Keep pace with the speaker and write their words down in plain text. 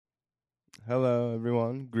Hello,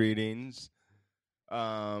 everyone. Greetings. We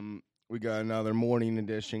got another morning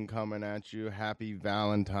edition coming at you. Happy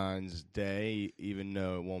Valentine's Day, even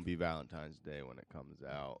though it won't be Valentine's Day when it comes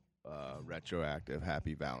out. Retroactive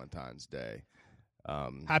Happy Valentine's Day.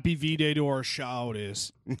 Happy V-Day to our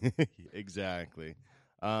shouters. Exactly.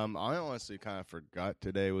 I honestly kind of forgot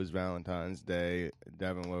today was Valentine's Day.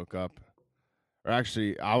 Devin woke up. Or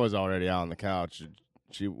actually, I was already out on the couch.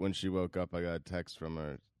 When she woke up, I got a text from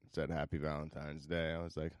her. Said Happy Valentine's Day. I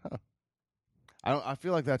was like, huh. I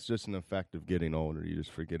feel like that's just an effect of getting older. You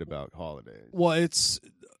just forget about holidays. Well,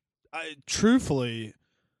 truthfully,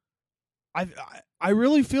 I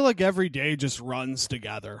really feel like every day just runs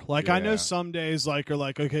together. Like I know Yeah. some days are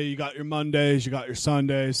like, okay, you got your Mondays, you got your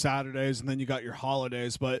Sundays, Saturdays, and then you got your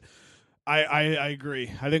holidays. But I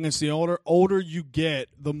agree. I think it's the older you get,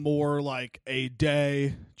 the more like a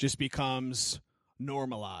day just becomes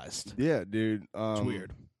normalized. Yeah, dude. It's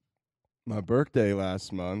weird. My birthday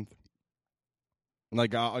last month.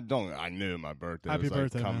 Like I knew my birthday Happy was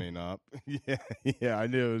birthday, coming up. yeah, I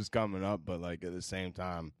knew it was coming up, but like at the same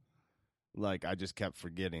time, like I just kept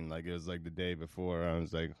forgetting. Like it was like the day before. I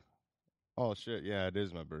was like, oh shit, yeah, it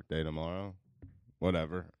is my birthday tomorrow.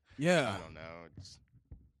 Whatever. Yeah. I don't know. It's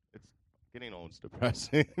getting old. It's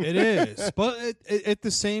depressing. It is, but at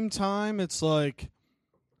the same time, it's like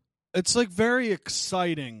very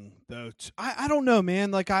exciting though. I don't know,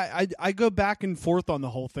 man. Like I go back and forth on the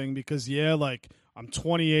whole thing because like I'm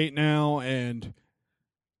 28 now and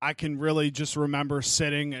I can really just remember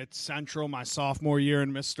sitting at Central my sophomore year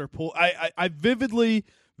in Mr. Pool. I vividly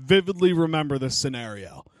remember this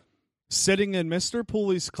scenario. Sitting in Mr.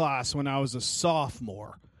 Pooley's class when I was a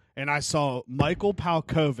sophomore, and I saw Michael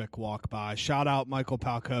Palkovic walk by. Shout out Michael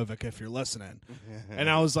Palkovic if you're listening. And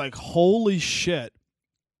I was like, holy shit,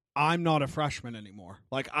 I'm not a freshman anymore.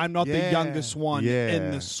 Like, I'm not the youngest one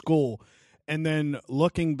in the school. And then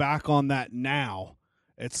looking back on that now,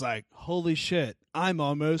 it's like, holy shit, I'm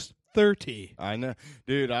almost 30. I know.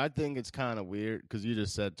 Dude, I think it's kind of weird because you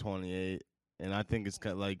just said 28, and I think it's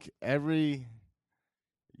kind of like every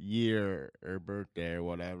year or birthday or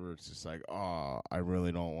whatever, it's just like, oh, I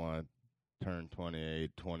really don't want to turn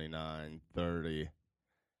 28, 29, 30.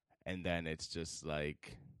 And then it's just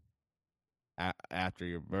like after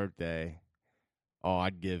your birthday, oh,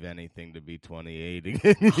 I'd give anything to be 28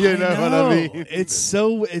 again. You know what I mean? It's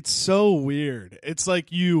so weird. It's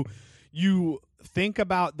like you think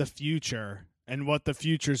about the future and what the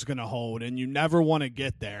future's going to hold, and you never want to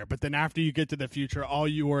get there. But then after you get to the future, all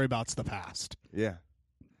you worry about's the past. Yeah.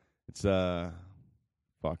 It's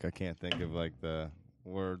fuck, I can't think of like the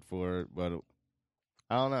word for it, but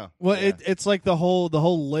I don't know. Well, yeah. it's like the whole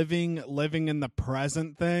living in the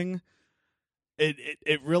present thing.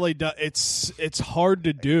 It really does. It's hard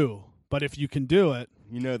to do, but if you can do it,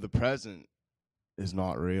 the present is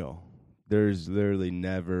not real. There's literally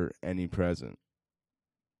never any present.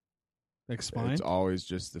 Explain. It's always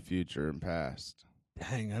just the future and past.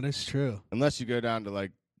 Dang, that is true. Unless you go down to like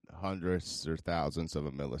hundredths or thousandths of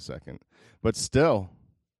a millisecond, but still,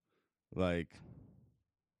 like,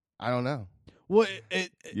 I don't know. Well,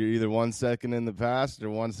 you're either 1 second in the past or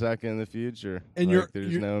 1 second in the future, and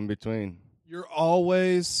there's no in between. You're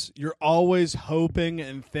always hoping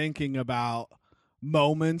and thinking about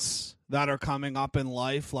moments that are coming up in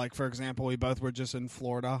life. Like, for example, we both were just in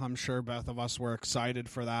Florida. I'm sure both of us were excited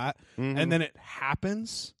for that. Mm-hmm. And then it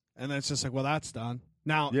happens, and then it's just like, well, that's done.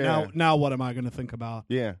 Now, what am I going to think about?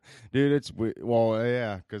 Yeah, dude,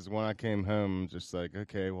 because when I came home, I'm just like,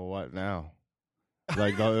 okay, well, what now?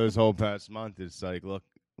 Like this whole past month, it's like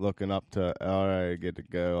looking up to, all right, I get to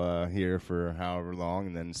go here for however long,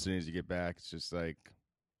 and then as soon as you get back, it's just like,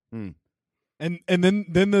 And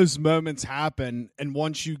then those moments happen, and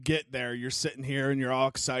once you get there, you're sitting here and you're all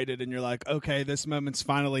excited, and you're like, okay, this moment's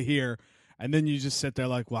finally here. And then you just sit there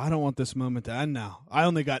like, well, I don't want this moment to end now. I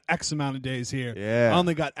only got X amount of days here. Yeah. I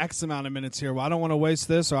only got X amount of minutes here. Well, I don't want to waste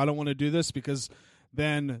this, or I don't want to do this because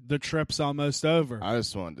then the trip's almost over. I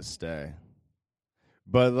just wanted to stay.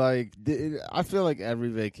 But, like, I feel like every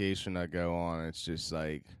vacation I go on, it's just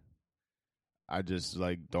like, I just,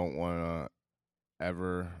 like, don't want to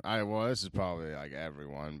ever. This is probably like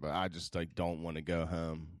everyone, but I just, like, don't want to go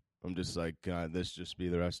home. I'm just like, can this just be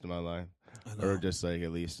the rest of my life? Or just like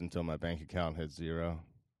at least until my bank account hits zero,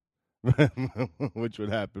 which would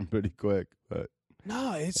happen pretty quick. But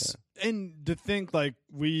no, and to think like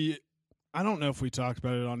I don't know if we talked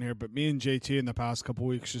about it on here, but me and JT in the past couple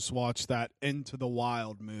weeks just watched that Into the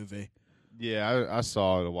Wild movie. Yeah, I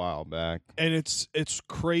saw it a while back, and it's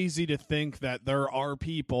crazy to think that there are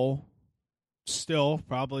people still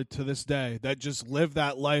probably to this day that just live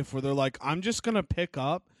that life where they're like, I'm just gonna pick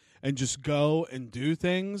up and just go and do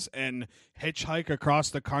things and hitchhike across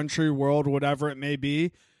the country, world, whatever it may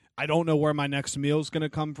be. I don't know where my next meal is going to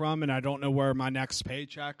come from, and I don't know where my next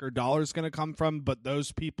paycheck or dollar is going to come from, but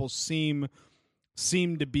those people seem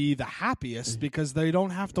to be the happiest because they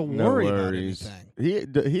don't have to worry about anything.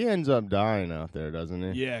 He ends up dying out there,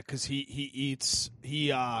 doesn't he? Yeah, because he eats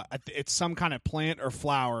it's some kind of plant or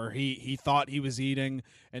flower. He thought he was eating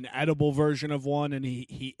an edible version of one, and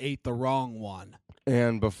he ate the wrong one.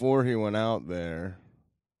 And before he went out there,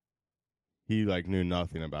 he like knew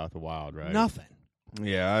nothing about the wild, right? Nothing.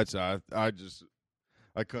 Yeah,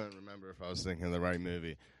 I couldn't remember if I was thinking of the right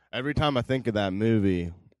movie. Every time I think of that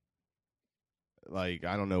movie, like,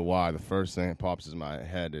 I don't know why, the first thing that pops in my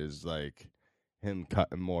head is like him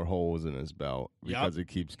cutting more holes in his belt because he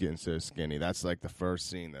keeps getting so skinny. That's like the first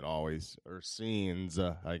scene that always, or scenes,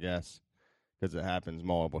 I guess, because it happens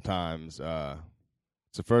multiple times.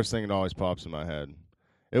 It's the first thing that always pops in my head.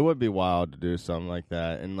 It would be wild to do something like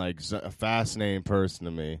that. And like a fascinating person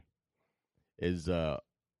to me is our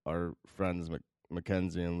friends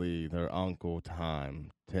Mackenzie and Lee, their uncle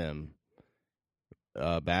Tim.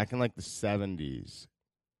 Back in like the 70s,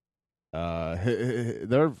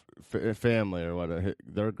 their family or what,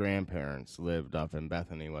 their grandparents lived up in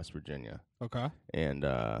Bethany, West Virginia. Okay. And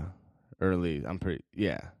there's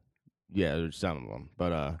some of them.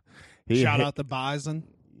 But shout out the bison.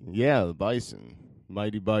 Yeah, the bison,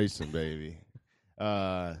 mighty bison, baby.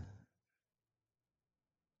 Sorry,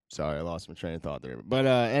 I lost my train of thought there. But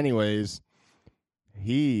anyways,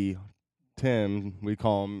 Tim, we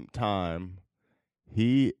call him Time.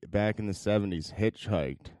 He, back in the 70s,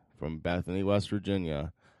 hitchhiked from Bethany, West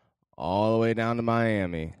Virginia, all the way down to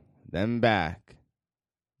Miami, then back,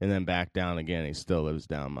 and then back down again. He still lives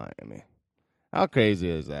down Miami. How crazy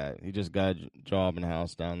is that? He just got a job and a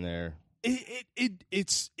house down there. It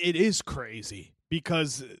is crazy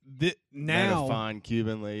because now met a fine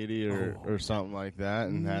Cuban lady or something like that,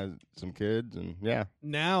 and had some kids, and yeah.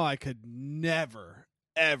 Now I could never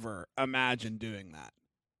ever imagine doing that.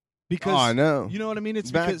 Because, I know. You know what I mean?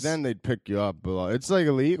 It's back because then they'd pick you up. It's like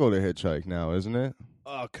illegal to hitchhike now, isn't it?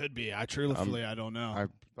 Could be. I truthfully I don't know. I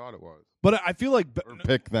thought it was. But I feel like or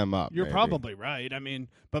pick them up. You're maybe. probably right. I mean,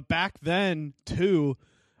 but back then too.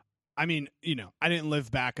 I mean, I didn't live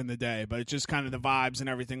back in the day, but it's just kind of the vibes and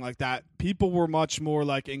everything like that. People were much more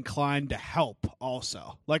like inclined to help.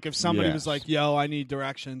 Also, like if somebody was like, "Yo, I need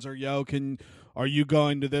directions," or "Yo, are you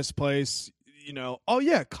going to this place?" Oh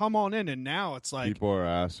yeah, come on in. And now it's like people are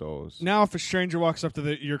assholes. Now if a stranger walks up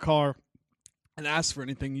to your car and asks for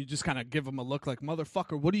anything, you just kind of give them a look like,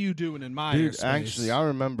 motherfucker, what are you doing in my airspace? Actually, I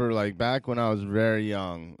remember like back when I was very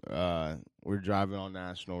young, we're driving on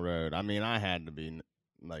National Road. I mean, I had to be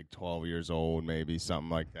like 12 years old, maybe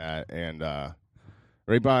something like that. And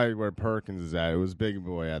right by where Perkins is at, it was Big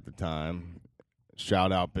Boy at the time.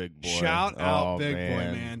 Shout out Big Boy. Shout out Big Boy,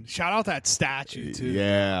 man. Shout out that statue, too.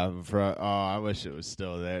 Yeah. I wish it was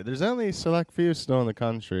still there. There's only a select few still in the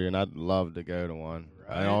country, and I'd love to go to one.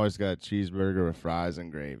 Right. I always got a cheeseburger with fries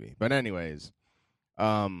and gravy. But anyways,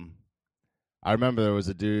 I remember there was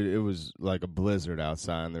a dude. It was like a blizzard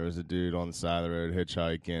outside, and there was a dude on the side of the road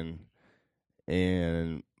hitchhiking.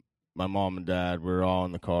 And my mom and dad, we were all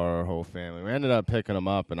in the car, our whole family. We ended up picking him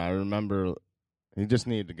up, and I remember he just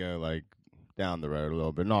needed to go, like, down the road a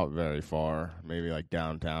little bit, not very far, maybe like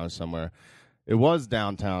downtown somewhere. It was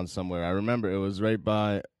downtown somewhere. I remember it was right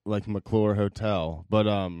by like McClure Hotel.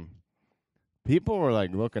 But people were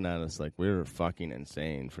like looking at us like we were fucking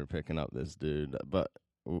insane for picking up this dude. But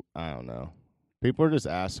I don't know. People are just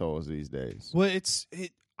assholes these days. Well,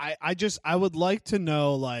 I would like to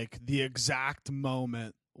know like the exact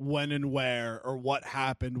moment when and where or what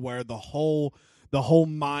happened where the whole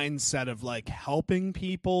mindset of like helping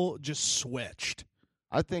people just switched.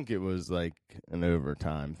 I think it was like an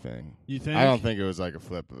overtime thing. You think? I don't think it was like a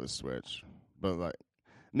flip of a switch. But like,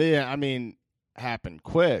 yeah, I mean, happened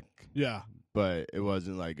quick. Yeah. But it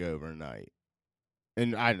wasn't like overnight.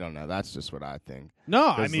 And I don't know. That's just what I think. No,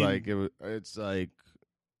 I mean, like it's like,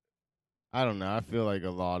 I don't know. I feel like a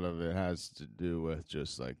lot of it has to do with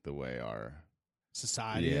just like the way our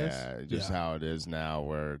society is. Yeah, just how it is now,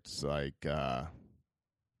 where it's like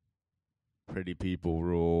pretty people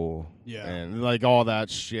rule. Yeah. And like all that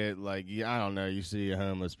shit. Like, I don't know. You see a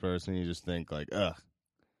homeless person, you just think like, ugh.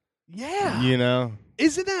 Yeah. You know?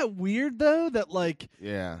 Isn't that weird though? That like,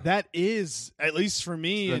 yeah, that is, at least for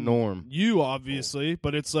me, it's the norm. You obviously,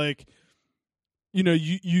 but it's like,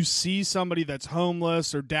 you see somebody that's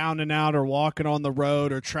homeless or down and out or walking on the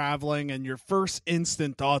road or traveling, and your first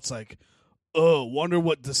instant thought's like, oh, wonder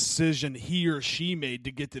what decision he or she made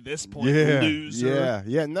to get to this point, loser.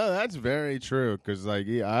 Yeah. No, that's very true. Because like,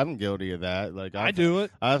 yeah, I'm guilty of that. Like, I do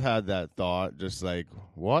it. I've had that thought. Just like,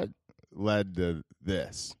 what led to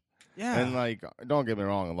this? Yeah. And like, don't get me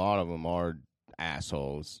wrong, a lot of them are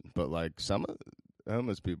assholes. But like, some of the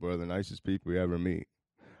homeless people are the nicest people you ever meet.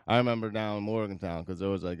 I remember down in Morgantown because there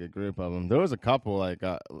was like a group of them. There was a couple like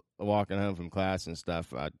walking home from class and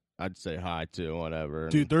stuff. I'd say hi to, whatever.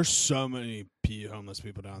 Dude, there's so many homeless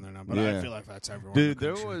people down there now, but I feel like that's everywhere. Dude,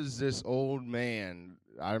 there was this old man.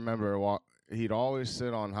 I remember he'd always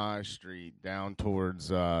sit on High Street down towards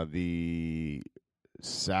the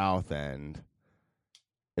south end.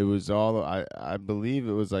 It was I believe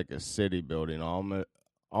it was like a city building,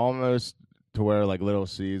 almost to where like Little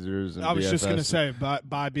Caesars and I was BFS. just gonna say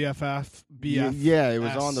by BFF. Yeah, it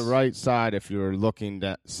was on the right side if you were looking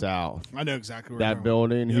south. I know exactly where that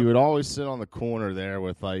building. Yep. He would always sit on the corner there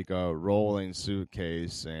with like a rolling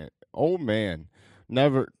suitcase, and old man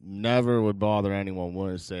never would bother anyone.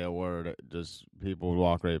 Wouldn't say a word. Just people would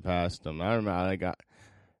walk right past him. I remember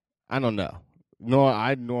I don't know. No,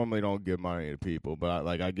 I normally don't give money to people, but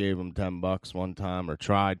I gave him $10 one time or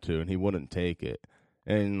tried to, and he wouldn't take it.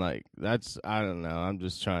 And like I don't know. I'm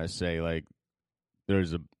just trying to say like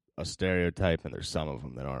there's a stereotype, and there's some of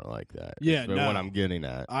them that aren't like that. Yeah, but what I'm getting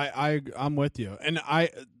at. I'm with you. And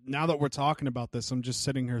now that we're talking about this, I'm just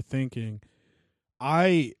sitting here thinking,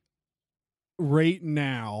 right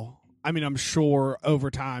now, I mean, I'm sure over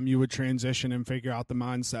time you would transition and figure out the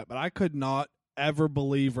mindset, but I could not ever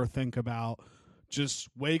believe or think about just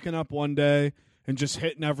waking up one day and just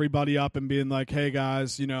hitting everybody up and being like, "Hey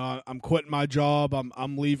guys, I'm quitting my job.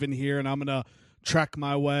 I'm leaving here, and I'm gonna trek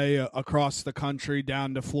my way across the country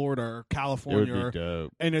down to Florida or California." It would be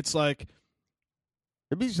dope. And it's like,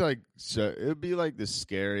 it'd be like the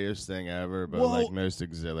scariest thing ever, but like most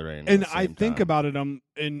exhilarating. And at the I same think time. about it.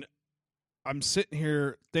 I'm sitting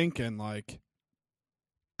here thinking like,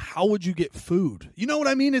 how would you get food? You know what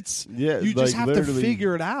I mean? You just have to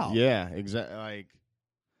figure it out. Yeah, exactly. Like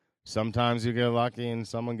sometimes you get lucky and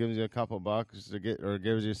someone gives you a couple bucks to get, or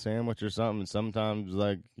gives you a sandwich or something. And sometimes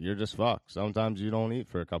like you're just fucked. Sometimes you don't eat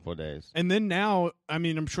for a couple of days. And then now, I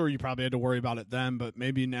mean, I'm sure you probably had to worry about it then, but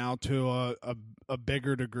maybe now to a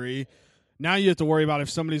bigger degree. Now you have to worry about if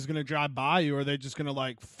somebody's going to drive by you, or they're just going to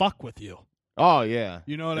like fuck with you. Oh yeah,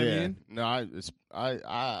 you know what I mean? No,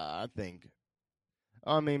 I think.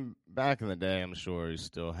 I mean, back in the day, I'm sure he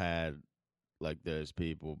still had like those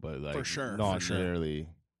people, but like for sure, not nearly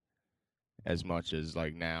as much as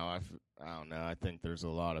like now. I don't know. I think there's a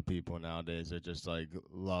lot of people nowadays that just like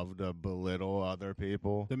love to belittle other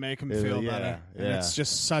people to make them feel better. And it's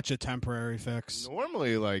just such a temporary fix.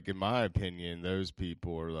 Normally, like in my opinion, those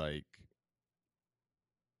people are like,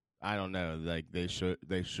 I don't know, like they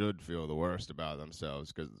should feel the worst about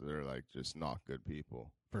themselves because they're like just not good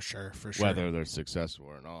people. For sure. Whether they're successful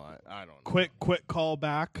or not, I don't know. Quick call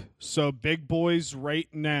back. So big boys right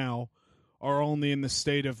now are only in the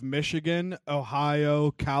state of Michigan,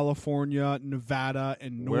 Ohio, California, Nevada,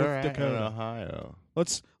 and North Dakota. In Ohio.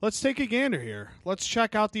 Let's take a gander here. Let's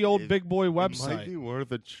check out the old Big Boy website. It might be worth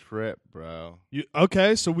a trip, bro.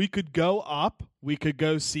 Okay, so we could go up. We could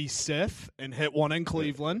go see Sith and hit one in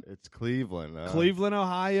Cleveland. It's Cleveland. Cleveland,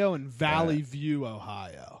 Ohio, and Valley View,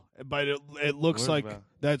 Ohio. But it looks like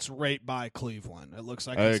that's right by Cleveland. It looks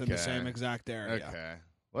like it's in the same exact area. Okay.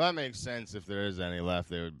 Well, that makes sense. If there is any left,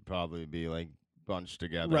 they would probably be like bunched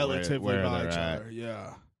together, relatively where by they're each at. other.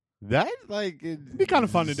 Yeah. That it'd be kind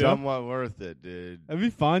of fun to do. Somewhat worth it, dude. It'd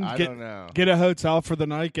be fun. I don't know. Get a hotel for the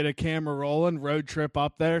night. Get a camera rolling. Road trip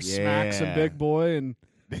up there. Yeah. Smack some Big Boy and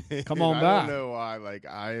come on back. I don't know why. Like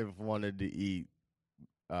I've wanted to eat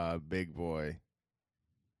Big Boy.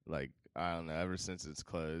 Like I don't know. Ever since it's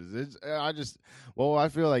closed, I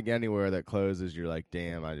feel like anywhere that closes, you're like,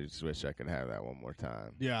 damn. I just wish I could have that one more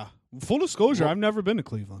time. Yeah. Full disclosure, I've never been to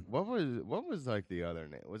Cleveland. What was like the other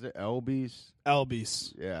name? Was it Elby's?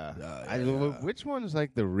 Elby's. Yeah. Yeah. Which one's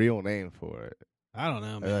like the real name for it? I don't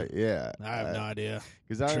know, man. Yeah. I have no idea.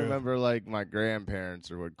 Because I remember like my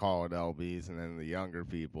grandparents would call it Elby's, and then the younger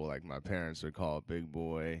people, like my parents, would call it Big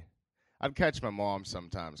Boy. I'd catch my mom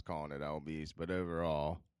sometimes calling it Elby's, but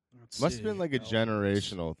overall, must have been like a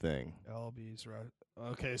generational thing. Elby's, right?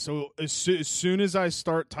 Okay, so as soon as I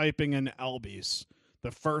start typing in Elby's,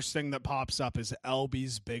 the first thing that pops up is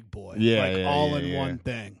Elby's Big Boy. All in one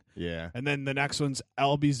thing. Yeah. And then the next one's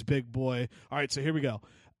Elby's Big Boy. All right, so here we go.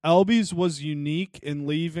 Elby's was unique in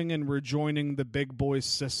leaving and rejoining the Big Boy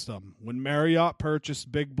system. When Marriott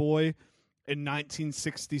purchased Big Boy in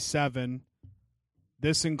 1967,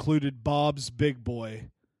 this included Bob's Big Boy.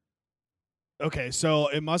 Okay, so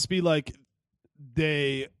it must be like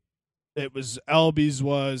Elby's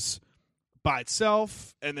was by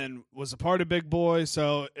itself and then was a part of Big Boy.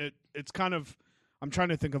 So it's kind of, I'm trying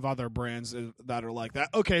to think of other brands that are like that.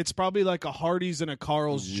 Okay, it's probably like a Hardee's and a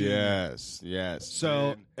Carl's Jr. Yes.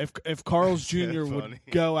 So dude. if Carl's Jr. So would funny.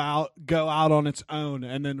 go out on its own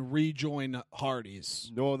and then rejoin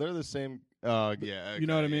Hardee's. No, they're the same. Yeah, okay, You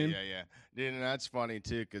know what I mean? Yeah. Dude, and that's funny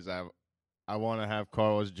too because I want to have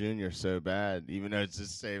Carl's Jr. so bad, even though it's the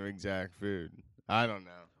same exact food. I don't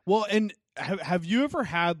know. Well, and have you ever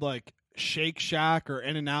had like Shake Shack or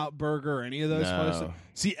In-N-Out Burger or any of those No. places?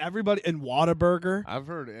 See, everybody in Whataburger. I've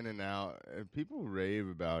heard In-N-Out. People rave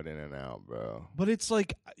about In-N-Out, bro. But it's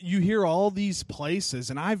like you hear all these places,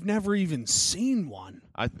 and I've never even seen one.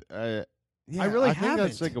 I really think haven't.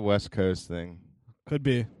 that's like a West Coast thing. Could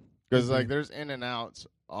be. Because like there's In-N-Outs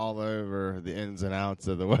all over the ins and outs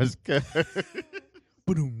of the West Coast.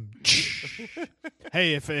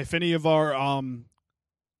 Hey, if any of our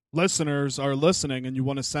listeners are listening and you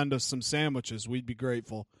want to send us some sandwiches, we'd be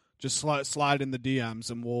grateful. Just slide in the DMs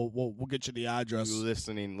and we'll get you the address. You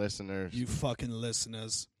listening listeners. You fucking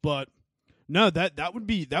listeners. But no, that would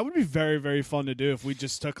be very, very fun to do if we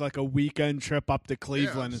just took like a weekend trip up to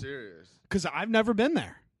Cleveland. Yeah, I'm serious. Because I've never been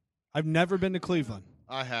there. I've never been to Cleveland.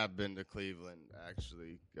 I have been to Cleveland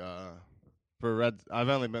actually. I've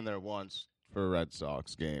only been there once for a Red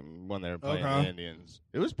Sox game when they were playing the Indians.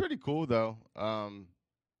 It was pretty cool though.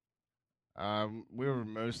 We were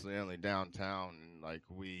mostly only downtown, and like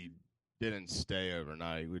we didn't stay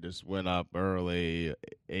overnight. We just went up early,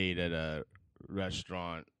 ate at a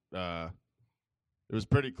restaurant. It was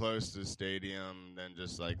pretty close to the stadium, then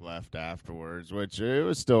just like left afterwards, which it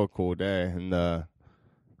was still a cool day. And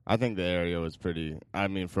I think the area was pretty, I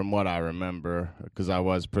mean, from what I remember, because I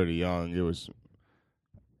was pretty young, it was,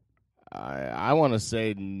 I want to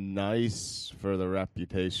say nice for the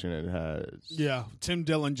reputation it has. Yeah. Tim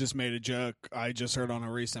Dillon just made a joke I just heard on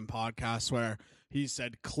a recent podcast where he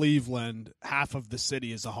said Cleveland, half of the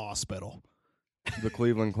city is a hospital. The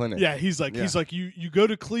Cleveland Clinic. Yeah, he's like you go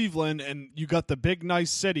to Cleveland and you got the big nice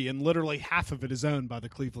city and literally half of it is owned by the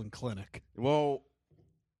Cleveland Clinic. Well,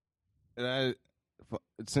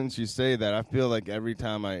 since you say that, I feel like every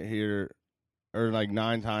time I hear, or like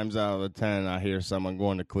 9 times out of 10, I hear someone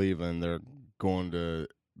going to Cleveland, they're going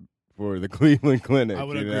for the Cleveland Clinic. I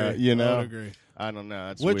would agree. I would agree. I don't know.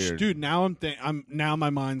 That's Which, weird. dude, now now my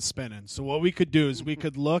mind's spinning. So what we could do is we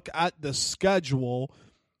could look at the schedule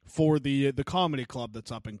for the comedy club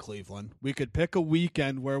that's up in Cleveland. We could pick a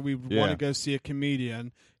weekend where we want to go see a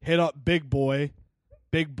comedian, hit up Big Boys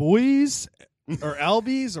or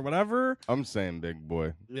Elby's or whatever. I'm saying Big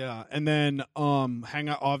Boy. Yeah, and then hang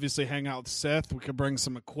out with Seth. We could bring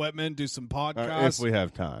some equipment, do some podcasts. If we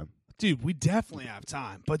have time. Dude, we definitely have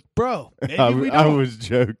time. But, bro, maybe we don't. I was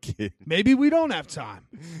joking. Maybe we don't have time.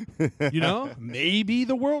 You know? Maybe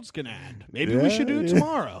the world's going to end. Maybe we should do it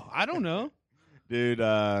tomorrow. I don't know. Dude,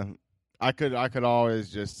 I could always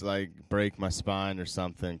just like break my spine or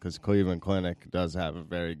something because Cleveland Clinic does have a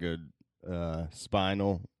very good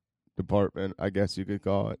spinal department, I guess you could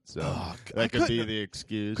call it. So that could be the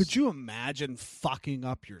excuse. Could you imagine fucking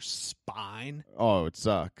up your spine? Oh, it would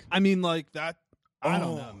suck. I mean, like that. I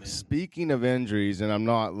don't know, man. Speaking of injuries, and I'm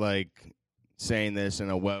not like saying this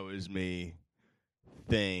in a woe is me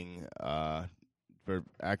thing.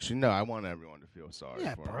 Actually, no, I want everyone to feel sorry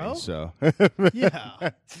for bro. me. So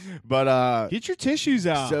yeah, but get your tissues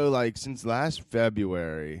out. So like since last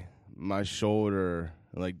February, my shoulder,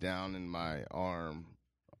 like down in my arm,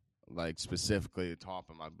 like specifically the top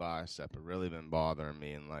of my bicep, have really been bothering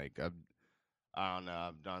me, and like I don't know,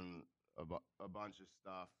 I've done a bunch of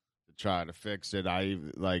stuff to try to fix it. I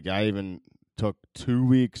even took 2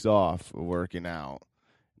 weeks off of working out.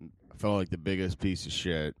 I felt like the biggest piece of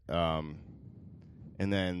shit.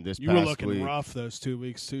 And then this you past were looking week, rough those 2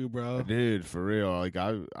 weeks too, bro. Dude, for real. Like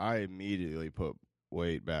I immediately put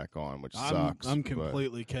weight back on, which sucks. I'm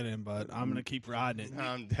completely kidding, but I'm gonna keep riding it.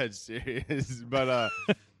 I'm dead serious. But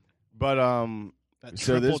that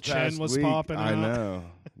so triple this chin past was week, popping out. I know.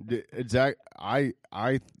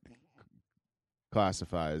 I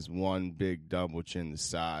classify as one big double chin the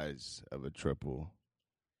size of a triple.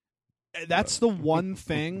 That's the one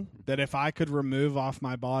thing that if I could remove off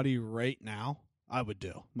my body right now, I would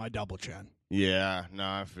do my double chin. Yeah, no,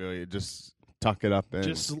 I feel you. Just tuck it up in.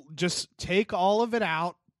 Just take all of it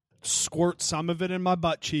out, squirt some of it in my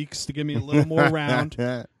butt cheeks to give me a little more round,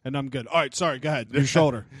 and I'm good. All right, sorry, go ahead. Your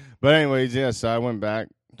shoulder. But anyways, yeah, so I went back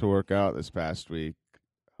to work out this past week.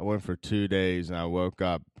 I went for 2 days, and I woke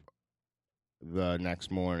up the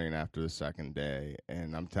next morning after the second day,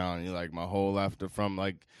 and I'm telling you, like my whole left from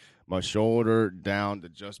like my shoulder down to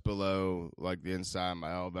just below like the inside of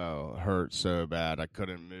my elbow hurt so bad I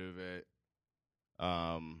couldn't move it.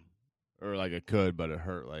 Or like I could, but it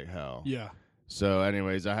hurt like hell. Yeah. So,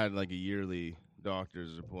 anyways, I had like a yearly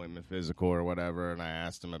doctor's appointment, physical or whatever, and I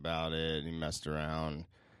asked him about it, and he messed around.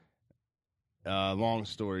 Long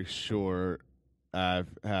story short, I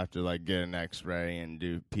have to like get an X-ray and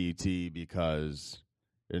do PT because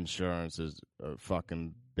insurance is a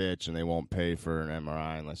fucking bitch, and they won't pay for an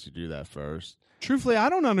MRI unless you do that first. Truthfully, I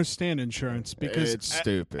don't understand insurance because it's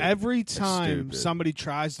stupid. Every time somebody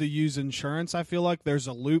tries to use insurance, I feel like there's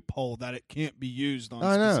a loophole that it can't be used on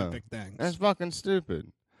specific things. That's fucking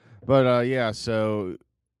stupid. But yeah, so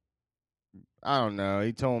I don't know.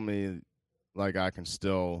 He told me like I can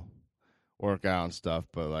still work out and stuff,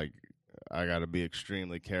 but like I got to be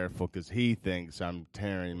extremely careful because he thinks I'm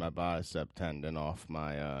tearing my bicep tendon off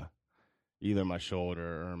my either my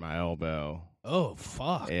shoulder or my elbow. Oh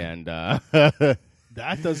fuck! And that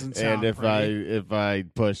doesn't sound. And pretty. if I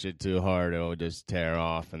push it too hard, it'll just tear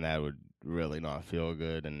off, and that would really not feel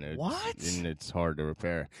good. And it's hard to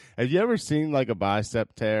repair. Have you ever seen like a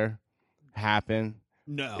bicep tear happen?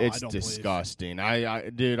 No, it's I don't disgusting.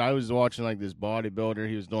 Dude, I was watching like this bodybuilder.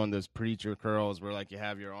 He was doing those preacher curls where like you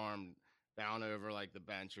have your arm down over like the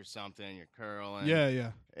bench or something, and you're curling.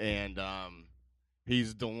 Yeah. And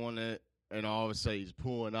he's doing it. And all of a sudden he's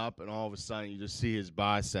pulling up, and all of a sudden you just see his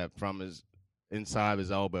bicep from his inside of his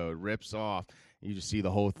elbow. It rips off. You just see the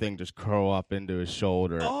whole thing just curl up into his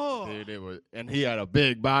shoulder. Oh, dude, and he had a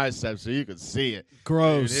big bicep, so you could see it.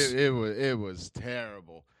 Gross. Dude, it was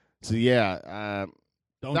terrible. So yeah,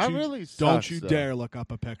 don't you dare look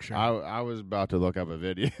up a picture. I was about to look up a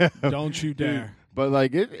video. Don't you dare. But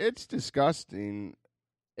like it's disgusting,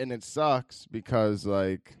 and it sucks because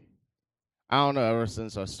like. I don't know, ever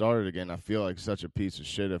since I started again, I feel like such a piece of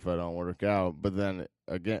shit if I don't work out. But then,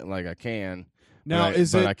 again, like I can. Now,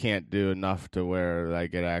 but I can't do enough to where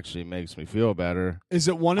like it actually makes me feel better. Is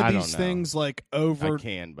it one of these things like over... I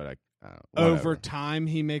can, but over time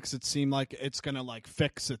he makes it seem like it's going to like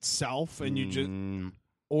fix itself and you just...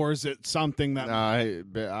 Or is it something that...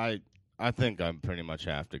 No, I think I pretty much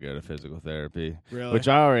have to go to physical therapy. Really? Which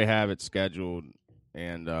I already have it scheduled,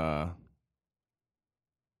 and...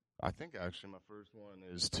 I think actually my first one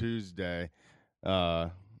is Tuesday,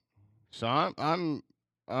 so I'm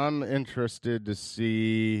interested to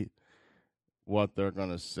see what they're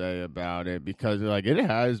gonna say about it because like it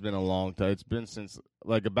has been a long time. It's been since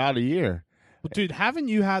like about a year. But dude, haven't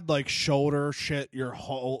you had like shoulder shit your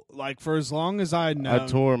whole like for as long as I know? I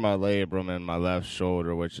tore my labrum in my left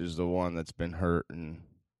shoulder, which is the one that's been hurting,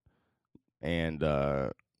 and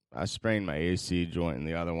I sprained my AC joint in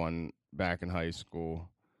the other one back in high school.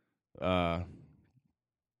 But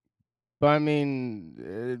I mean,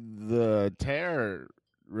 the tear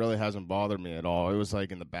really hasn't bothered me at all. It was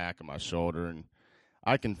like in the back of my shoulder, and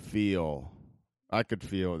I could feel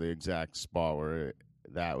the exact spot where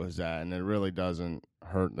that was at, and it really doesn't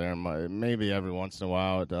hurt there much. Maybe every once in a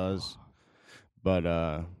while it does, but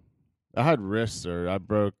I had wrist surgery. I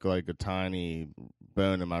broke like a tiny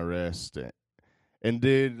bone in my wrist, and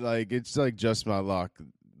dude, like it's like just my luck.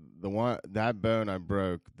 That bone I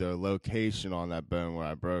broke, the location on that bone where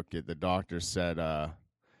I broke it, the doctor said,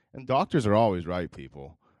 and doctors are always right,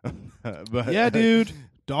 people. But yeah, dude,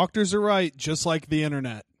 doctors are right, just like the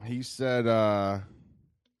internet. He said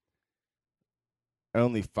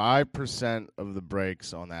only 5% of the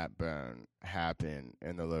breaks on that bone happen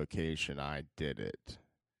in the location I did it.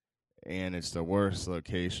 And it's the worst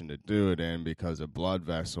location to do it in because a blood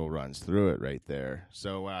vessel runs through it right there.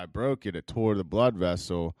 So when I broke it, it tore the blood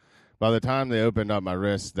vessel. By the time they opened up my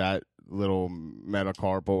wrist, that little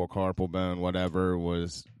metacarpal or carpal bone, whatever,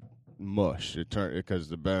 was mush. It turned because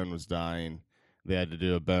the bone was dying. They had to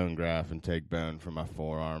do a bone graft and take bone from my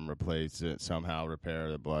forearm, replace it, somehow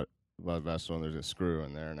repair the blood vessel, and there's a screw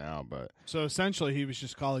in there now. But so essentially, he was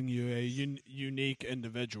just calling you a unique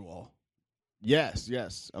individual. Yes,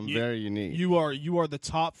 I'm very unique. You are the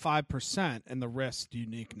top 5% in the wrist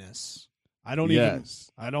uniqueness. I don't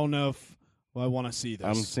know if I want to see this.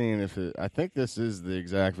 I'm seeing if it. I think this is the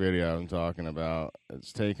exact video I'm talking about.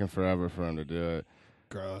 It's taken forever for him to do it.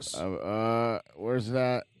 Gross. Where's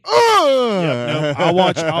that? No, I'll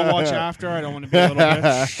watch after. I don't want to be a little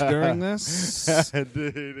bitch during this.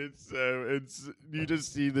 Dude, it's you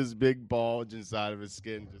just see this big bulge inside of his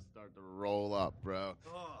skin just start to roll up, bro.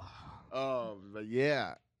 Oh, but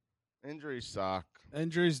yeah. Injuries suck.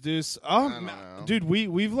 Injuries do. I don't know. Dude,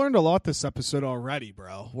 we've learned a lot this episode already,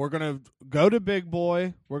 bro. We're gonna go to Big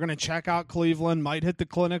Boy. We're gonna check out Cleveland. Might hit the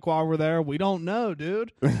clinic while we're there. We don't know,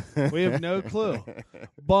 dude. We have no clue.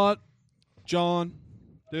 But John,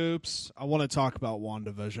 Dupes, I want to talk about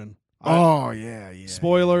WandaVision. Yeah.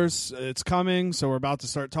 Spoilers, it's coming, so we're about to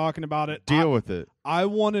start talking about it. Deal with it. I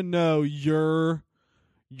want to know your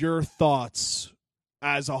thoughts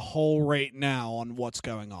as a whole right now on what's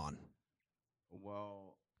going on.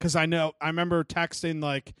 Well, because I remember texting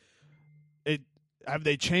like, it. Have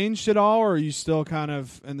they changed it all, or are you still kind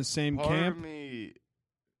of in the same part camp? of me,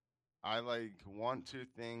 I want to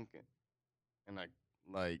think, and I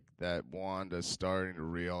like that Wanda's starting to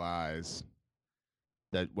realize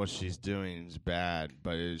that what she's doing is bad,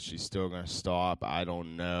 but is she still going to stop? I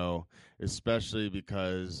don't know, especially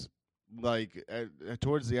because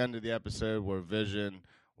towards the end of the episode where Vision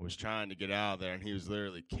was trying to get out of there and he was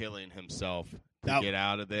literally killing himself to get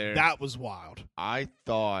out of there. That was wild. I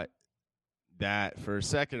thought that for a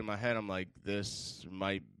second in my head, I'm like, this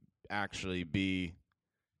might actually be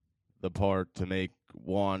the part to make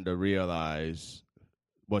Wanda realize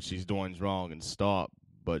what she's doing is wrong and stop.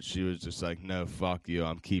 But she was just like, no, fuck you.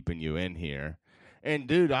 I'm keeping you in here. And,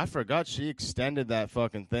 dude, I forgot she extended that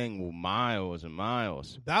fucking thing miles and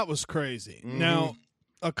miles. That was crazy. Mm-hmm. Now,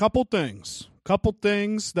 a couple things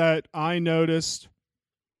that I noticed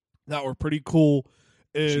that were pretty cool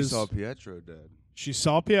is she saw Pietro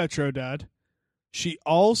dead. She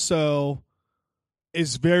also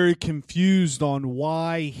is very confused on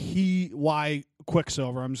why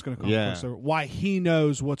Quicksilver, I'm just going to call him Quicksilver, why he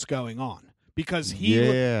knows what's going on. Because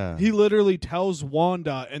he literally tells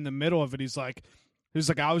Wanda in the middle of it, he's like,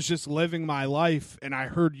 I was just living my life and I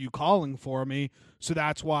heard you calling for me, so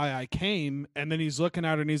that's why I came. And then he's looking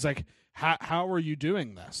at her and he's like, how are you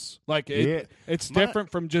doing this? Like, it's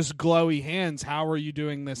different from just glowy hands. How are you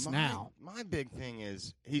doing this now? My big thing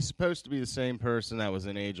is he's supposed to be the same person that was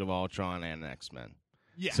in Age of Ultron and X-Men.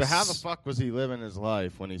 Yes. So how the fuck was he living his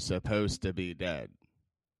life when he's supposed to be dead?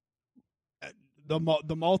 The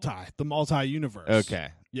multi universe. Okay.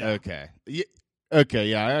 Yeah. Okay. Okay.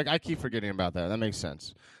 Yeah. I keep forgetting about that. That makes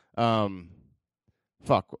sense. Fuck.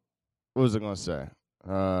 What was I gonna say?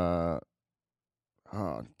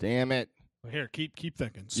 Oh, damn it. Here, keep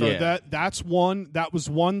thinking. So that was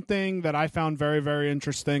one thing that I found very, very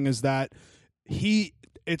interesting is that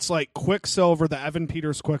it's like Quicksilver, the Evan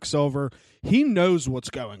Peters Quicksilver. He knows what's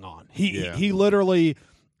going on. He literally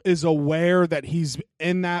is aware that he's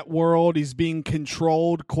in that world. He's being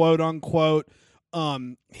controlled, quote unquote.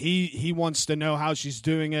 He wants to know how she's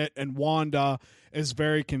doing it, and Wanda is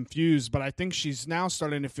very confused. But I think she's now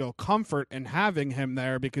starting to feel comfort in having him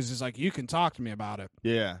there because he's like, you can talk to me about it.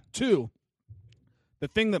 Yeah. 2, the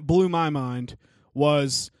thing that blew my mind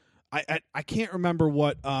was I can't remember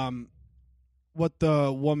what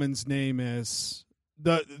the woman's name is.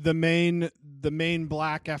 The main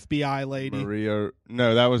black FBI lady. Maria.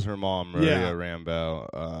 No, that was her mom, Maria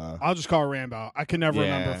Rambeau. I'll just call her Rambo. I can never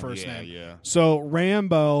remember her first name. Yeah. So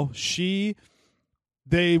Rambo,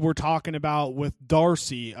 they were talking about with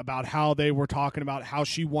Darcy about how they were talking about how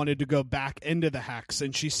she wanted to go back into the Hex,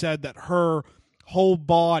 and she said that her whole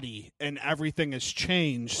body and everything has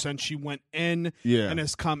changed since she went in and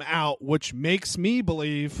has come out, which makes me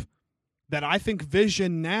believe that I think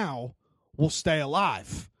Vision now will stay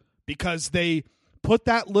alive because they put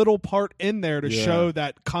that little part in there to show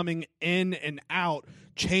that coming in and out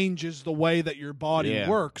changes the way that your body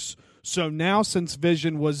works. So now, since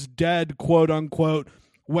Vision was dead, quote unquote,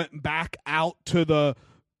 went back out to the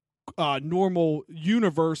normal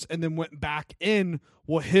universe and then went back in,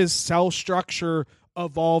 will his cell structure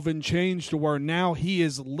evolve and change to where now he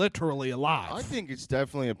is literally alive? I think it's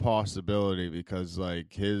definitely a possibility because I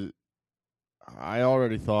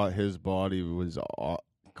already thought his body was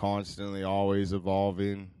constantly always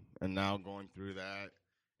evolving and now going through that.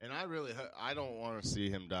 And I don't want to see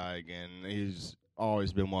him die again. He's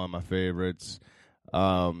always been one of my favorites.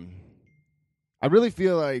 I really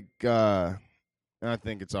feel like, and I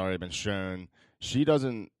think it's already been shown, she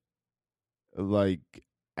doesn't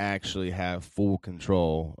actually have full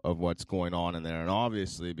control of what's going on in there. And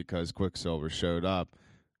obviously because Quicksilver showed up,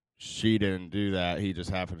 she didn't do that. He just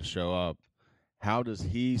happened to show up. How does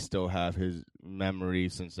he still have his memory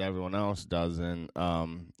since everyone else doesn't?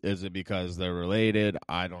 Is it because they're related?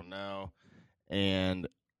 I don't know. And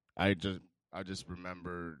I just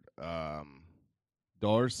remembered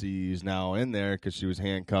Darcy's now in there because she was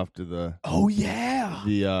handcuffed to the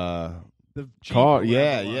the car.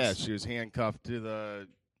 Yeah. She was handcuffed to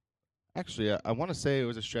Actually, I want to say it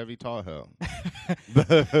was a Chevy Tahoe.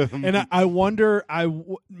 And I wonder,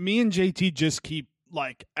 me and JT just keep,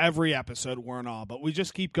 like, every episode we're in awe, but we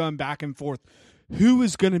just keep going back and forth. Who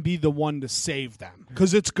is going to be the one to save them?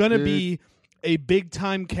 Because it's going to be a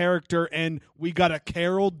big-time character, and we got a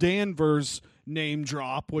Carol Danvers name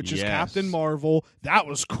drop, which is Captain Marvel. That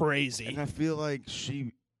was crazy. And I feel like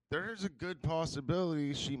there's a good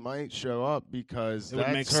possibility she might show up because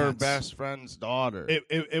that's her best friend's daughter.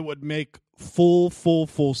 It would make full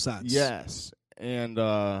sense. Yes. And,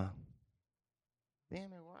 damn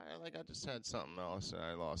it, why? Like, I just had something else and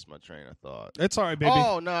I lost my train of thought. It's all right, baby.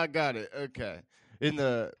 Oh, no, I got it. Okay.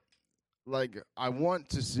 I want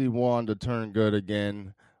to see Wanda turn good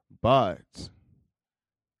again, but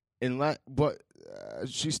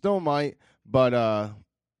she still might, but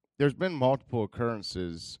there's been multiple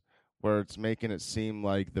occurrences where it's making it seem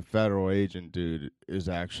like the federal agent dude is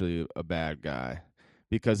actually a bad guy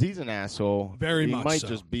because he's an asshole. Very much He might so.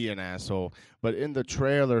 just be an asshole. But in the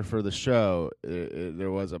trailer for the show,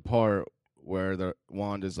 there was a part where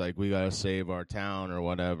Wanda's like, we got to save our town or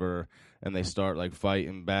whatever, and they start, like,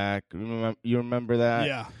 fighting back. You remember that?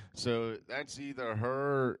 Yeah. So that's either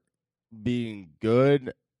her being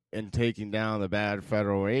good and taking down the bad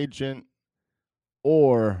federal agent,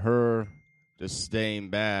 or her just staying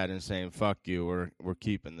bad and saying "fuck you," we're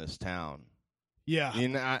keeping this town. Yeah, you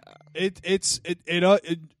know,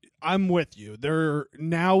 I'm with you.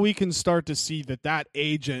 Now we can start to see that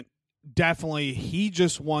agent definitely he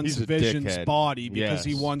just wants Vision's body because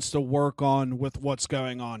he wants to work on with what's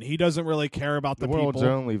going on. He doesn't really care about the world's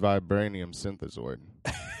people. only vibranium synthezoid.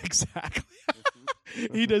 Exactly.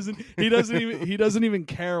 He doesn't even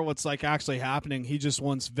care what's, like, actually happening. He just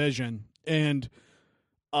wants Vision. And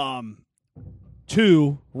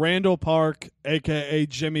 2, Randall Park, a.k.a.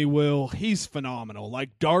 Jimmy Will, he's phenomenal.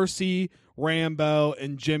 Like, Darcy, Rambo,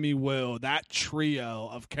 and Jimmy Will, that trio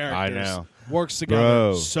of characters works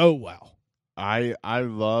together so well. I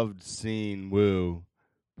loved seeing Wu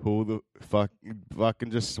pull the fucking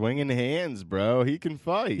just swinging hands, bro. He can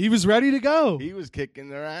fight. He was ready to go. He was kicking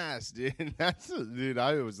their ass, dude. Dude,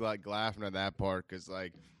 I was, like, laughing at that part because,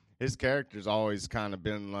 like, his character's always kind of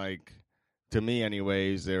been, like, to me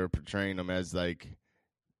anyways, they were portraying him as, like,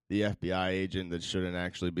 the FBI agent that shouldn't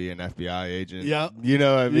actually be an FBI agent. Yeah. You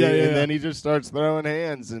know what I mean? Yeah, and then he just starts throwing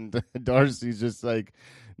hands, and Darcy's just like,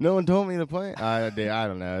 no one told me to play. I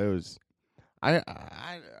don't know. It was... I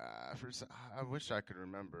wish I could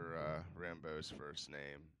remember Rambo's first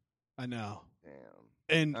name. I know. Damn.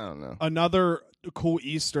 And I don't know. Another cool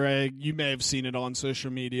Easter egg, you may have seen it on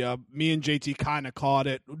social media. Me and JT kind of caught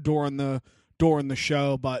it during the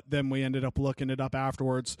show, but then we ended up looking it up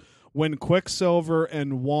afterwards. When Quicksilver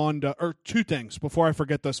and Wanda, or 2 things before I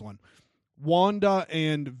forget this one. Wanda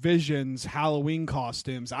and Vision's Halloween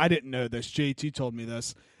costumes, I didn't know this, JT told me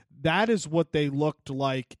this. That is what they looked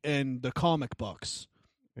like in the comic books.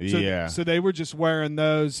 So they were just wearing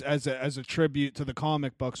those as a tribute to the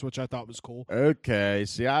comic books, which I thought was cool. Okay.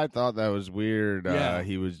 See, I thought that was weird. Yeah.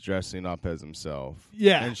 He was dressing up as himself.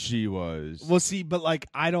 Yeah. And she was. Well, see, but, like,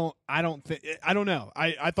 I don't know.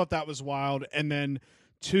 I thought that was wild. And then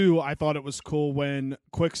 2, I thought it was cool when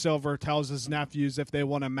Quicksilver tells his nephews if they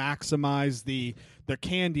want to maximize the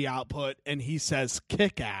candy output, and he says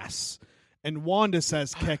kick-ass. And Wanda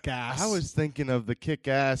says kick-ass. I was thinking of the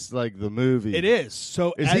Kick-Ass, like, the movie. It is.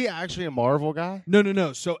 So Is he actually a Marvel guy?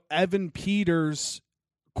 No. So Evan Peters,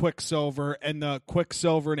 Quicksilver, and the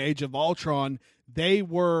Quicksilver in Age of Ultron, they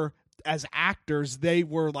were, as actors, they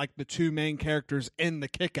were, like, the 2 main characters in the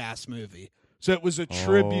Kick-Ass movie. So it was a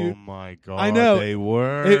tribute. Oh my god! I know they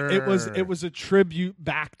were. It was a tribute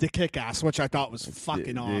back to Kick-Ass, which I thought was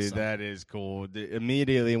fucking awesome. Dude, that is cool.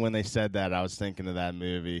 Immediately when they said that, I was thinking of that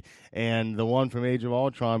movie, and the one from Age of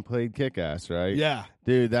Ultron played Kick-Ass, right? Yeah,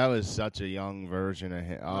 dude, that was such a young version of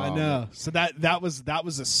him. Oh, I know. So that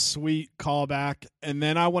was a sweet callback, and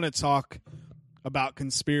then I want to talk about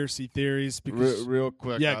conspiracy theories because real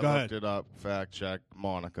quick. Yeah, I go looked ahead. it up. Fact check.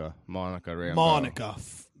 Monica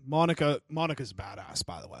Rambeau. Monica's badass,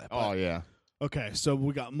 by the way. Oh yeah. Okay, so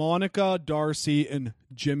we got Monica, Darcy, and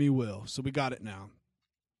Jimmy Will. So we got it now.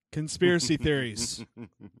 Conspiracy theories.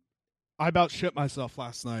 I about shit myself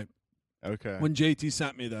last night. Okay. When JT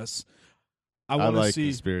sent me this, I want to see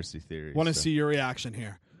conspiracy theories. Want to see your reaction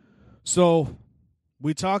here. So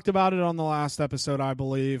we talked about it on the last episode, I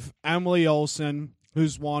believe. Emily Olsen,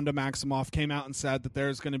 who's Wanda Maximoff, came out and said that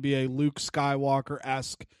there's going to be a Luke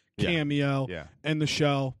Skywalker-esque cameo in the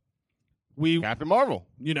show. Captain Marvel.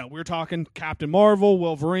 We're talking Captain Marvel,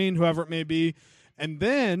 Wolverine, whoever it may be. And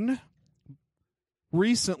then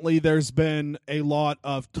recently there's been a lot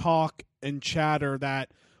of talk and chatter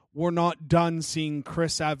that we're not done seeing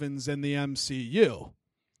Chris Evans in the MCU.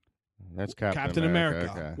 That's Captain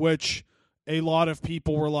America, Okay. which a lot of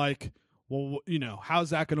people were like, well, how's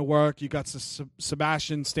that going to work? You got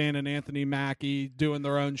Sebastian Stan and Anthony Mackie doing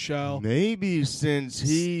their own show. Maybe since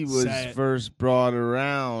he was first brought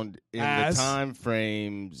around in As? the time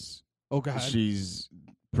frames she's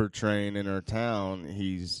portraying in her town,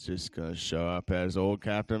 he's just going to show up as old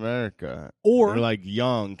Captain America. Or like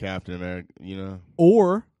young Captain America,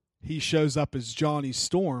 Or he shows up as Johnny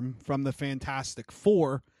Storm from the Fantastic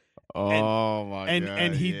Four. Oh my god!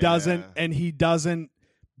 And he doesn't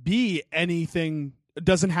be anything.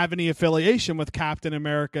 Doesn't have any affiliation with Captain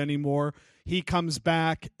America anymore. He comes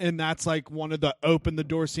back, and that's like one of the open the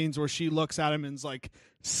door scenes where she looks at him and is like,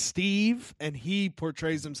 Steve, and he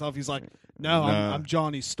portrays himself. He's like, no. I'm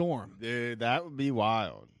Johnny Storm. Dude, that would be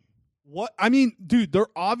wild. What? I mean, dude, they're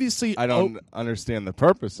obviously. I don't understand the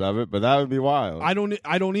purpose of it, but that would be wild. I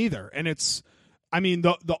don't either, and it's. I mean,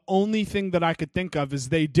 the only thing that I could think of is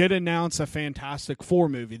they did announce a Fantastic Four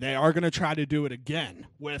movie. They are going to try to do it again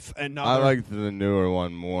with another. I like the newer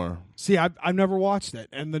one more. See, I've never watched it,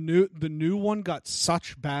 and the new one got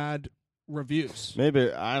such bad reviews.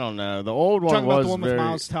 Maybe I don't know. The old one was about the one with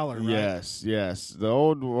Miles Teller, right? Yes. The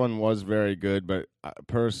old one was very good, but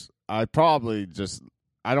I probably just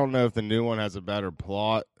I don't know if the new one has a better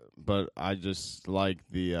plot, but I just like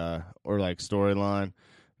the storyline.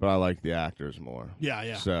 But I like the actors more.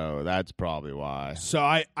 Yeah. So that's probably why. So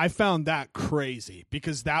I found that crazy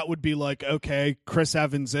because that would be like, okay, Chris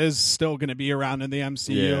Evans is still going to be around in the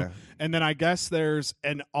MCU. Yeah. And then I guess there's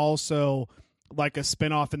also like a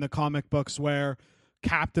spinoff in the comic books where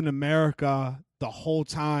Captain America the whole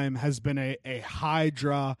time has been a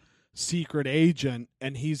Hydra secret agent,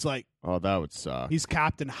 and he's like, oh, that would suck. He's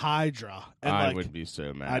Captain Hydra. And I would be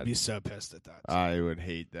so mad. I'd be so pissed at that. I would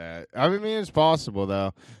hate that. I mean, it's possible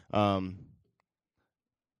though.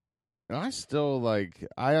 I still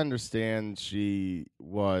I understand she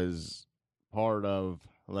was part of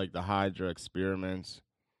the Hydra experiments,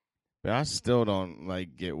 but I still don't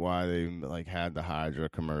get why they had the Hydra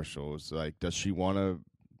commercials. Does she want to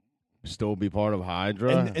still be part of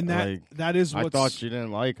Hydra? And that is what's, I thought she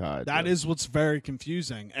didn't like Hydra. That is what's very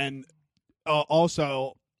confusing. And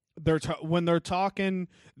also, when they're talking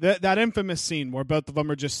that infamous scene where both of them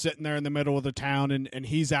are just sitting there in the middle of the town, and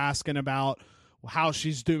he's asking about how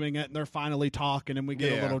she's doing it, and they're finally talking, and we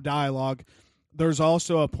get a little dialogue. There's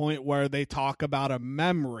also a point where they talk about a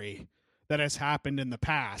memory that has happened in the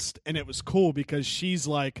past, and it was cool because she's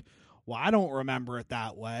like, well, I don't remember it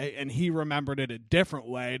that way, and he remembered it a different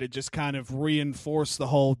way to just kind of reinforce the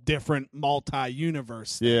whole different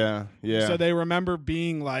multi-universe thing. Yeah. So they remember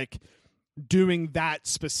being doing that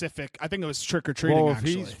specific, I think it was trick-or-treating, well, if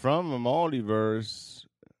actually. he's from a multiverse,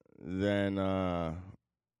 then,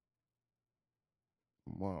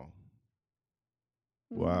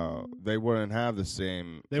 Wow, they wouldn't have the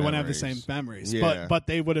same. They wouldn't have the same memories, yeah. but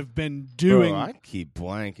they would have been doing. Bro, I keep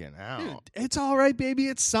blanking out. Dude, it's all right, baby.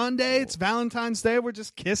 It's Sunday. It's Valentine's Day. We're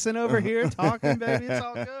just kissing over here, talking, baby. It's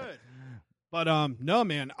all good. But no,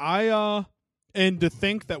 man. And to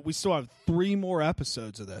think that we still have 3 more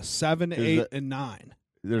episodes of this: 7, 8, and 9.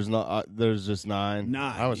 There's not. There's just 9.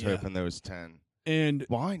 9. I was hoping there was 10. And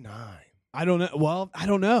why 9? I don't know. Well, I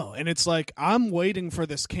don't know. And it's I'm waiting for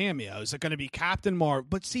this cameo. Is it going to be Captain Marvel?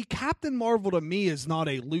 But see, Captain Marvel to me is not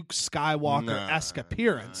a Luke Skywalker-esque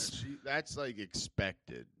appearance. That's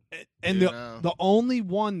expected. And the only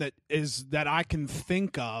one that I can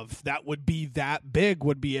think of that would be that big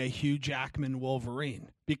would be a Hugh Jackman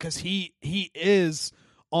Wolverine, because he is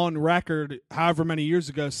on record however many years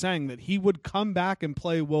ago saying that he would come back and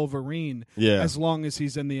play Wolverine as long as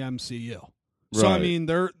he's in the MCU. Right. So I mean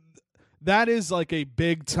that is a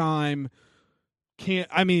big time.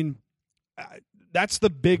 That's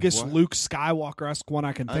the biggest Luke Skywalker-esque one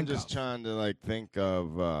I can think of. I'm just trying to think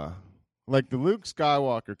of the Luke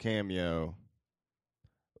Skywalker cameo.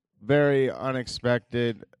 Very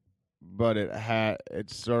unexpected, but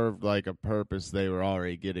it served a purpose they were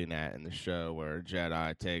already getting at in the show, where a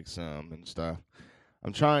Jedi takes him and stuff.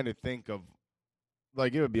 I'm trying to think of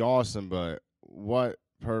it would be awesome, but what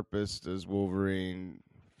purpose does Wolverine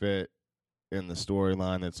fit in the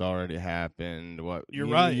storyline that's already happened? What you're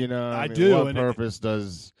right, I do. What purpose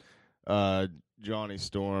does Johnny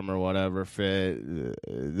Storm or whatever fit?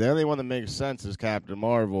 The only one that makes sense is Captain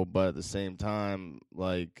Marvel, but at the same time,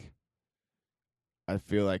 I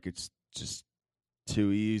feel like it's just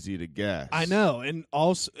too easy to guess. I know, and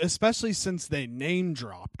also especially since they name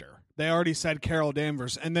dropped her. They already said Carol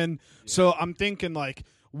Danvers, and then so I'm thinking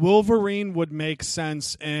Wolverine would make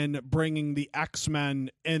sense in bringing the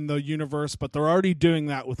X-Men in the universe, but they're already doing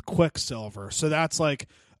that with Quicksilver. So that's like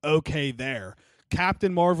okay there.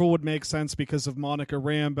 Captain Marvel would make sense because of Monica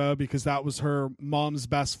Rambeau, because that was her mom's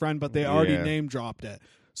best friend, but they already name dropped it.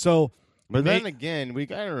 So, but then again, we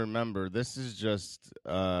got to remember this is just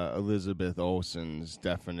Elizabeth Olsen's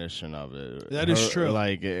definition of it. That is true.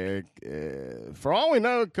 Like, for all we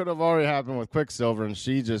know, it could have already happened with Quicksilver, and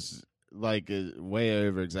she just is way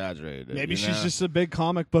over exaggerated. Maybe she's just a big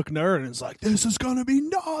comic book nerd, and it's like, this is gonna be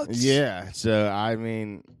nuts. Yeah. So I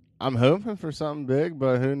mean, I'm hoping for something big,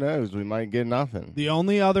 but who knows? We might get nothing. The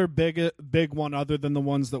only other big one, other than the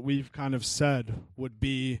ones that we've kind of said, would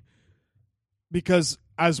be, because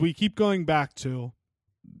as we keep going back to,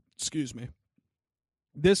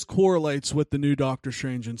 this correlates with the new Doctor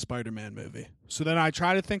Strange and Spider-Man movie. So then I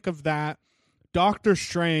try to think of that. Doctor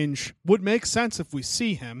Strange would make sense if we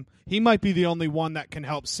see him. He might be the only one that can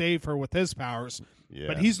help save her with his powers,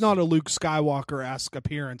 but he's not a Luke Skywalker-esque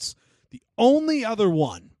appearance. The only other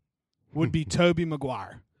one would be Tobey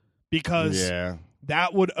Maguire, because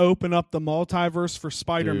that would open up the multiverse for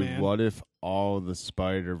Spider-Man. Dude, what if all the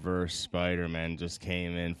Spider-Verse Spider-Man just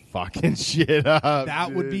came in fucking shit up?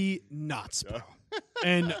 That would be nuts, bro.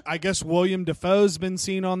 And I guess William Dafoe's been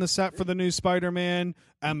seen on the set for the new Spider-Man.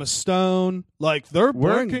 Emma Stone,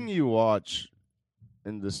 Where can you watch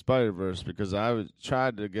in the Spider-Verse? Because I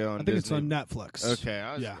tried to go on. I think Disney. it's on Netflix. Okay,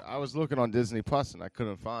 I was looking on Disney Plus and I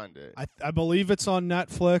couldn't find it. I believe it's on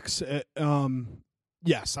Netflix.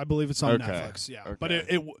 Yes, I believe it's on Netflix. Yeah, okay. But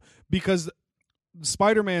it because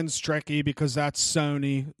Spider-Man's tricky because that's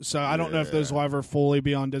Sony, so I don't know if those will ever fully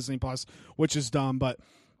be on Disney Plus, which is dumb. But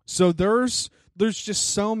so there's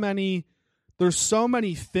just so many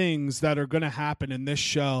things that are going to happen in this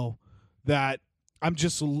show that I'm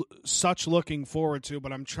just such looking forward to.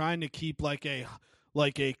 But I'm trying to keep like a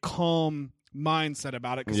calm mindset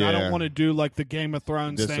about it, because I don't want to do like the Game of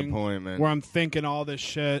Thrones thing where I'm thinking all this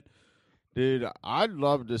shit. Dude, I'd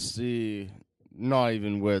love to see, not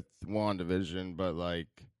even with WandaVision, but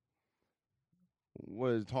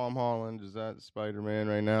what is Tom Holland? Is that Spider-Man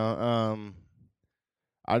right now?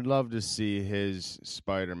 I'd love to see his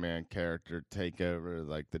Spider-Man character take over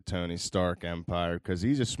the Tony Stark empire, because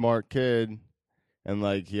he's a smart kid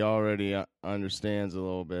and he already understands a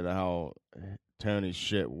little bit of how Tony's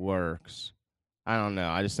shit works. I don't know.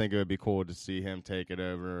 I just think it would be cool to see him take it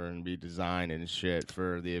over and be designing shit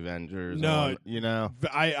for the Avengers. No,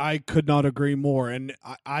 I could not agree more. And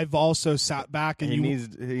I've also sat back and he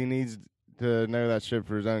needs to know that shit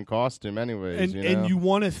for his own costume, anyways. And you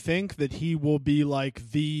want to think that he will be like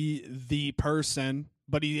the person,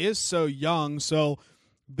 but he is so young. So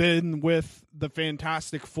then with the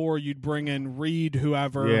Fantastic Four, you'd bring in Reed,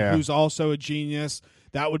 who's also a genius.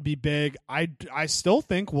 That would be big. I still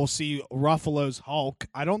think we'll see Ruffalo's Hulk.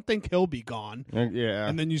 I don't think he'll be gone. Yeah.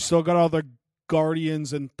 And then you still got all the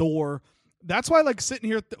Guardians and Thor. That's why, sitting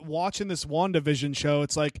here watching this WandaVision show,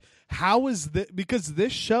 it's like, how is this? Because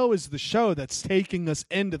this show is the show that's taking us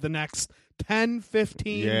into the next 10,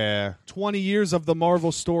 15, 20 years of the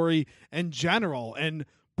Marvel story in general. And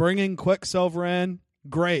bringing Quicksilver in,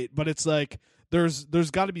 great. But it's like, there's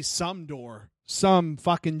got to be some some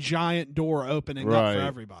fucking giant door opening up for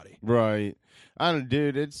everybody. Right. I don't,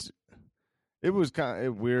 dude, it was kind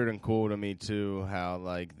of weird and cool to me too how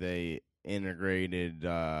they integrated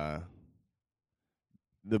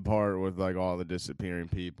the part with all the disappearing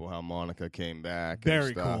people, how Monica came back. Very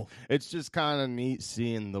and stuff. cool. It's just kind of neat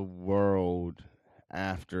seeing the world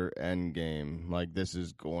after Endgame. This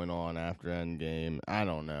is going on after Endgame. I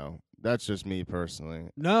don't know. That's just me personally.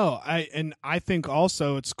 No, I think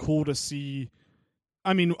also it's cool to see.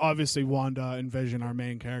 I mean, obviously Wanda and Vision are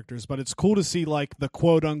main characters, but it's cool to see the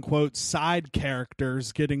quote unquote side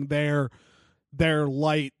characters getting their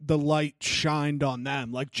light, the light shined on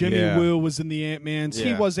them. Like Jimmy Woo was in the Ant-Mans.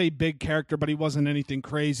 He was a big character, but he wasn't anything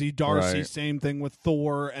crazy. Darcy, same thing with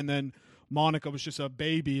Thor, and then Monica was just a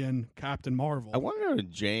baby in Captain Marvel. I wonder if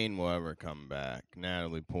Jane will ever come back.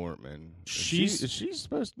 Natalie Portman. Is she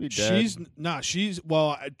supposed to be dead? She's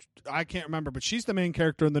I can't remember, but she's the main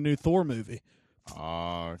character in the new Thor movie.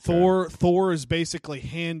 Oh, okay. Thor is basically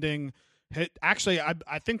handing. Actually,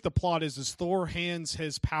 I think the plot is Thor hands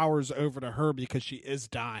his powers over to her because she is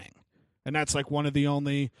dying, and that's one of the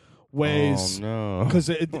only ways. Oh no! Because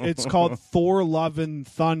it's called Thor: Love and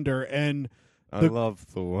Thunder, and I love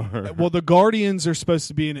Thor. Well, the Guardians are supposed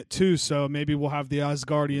to be in it too, so maybe we'll have the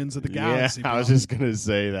Asgardians of the Galaxy. Yeah, I was just gonna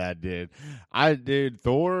say that, dude.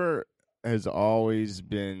 Thor has always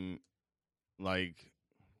been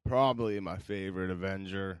probably my favorite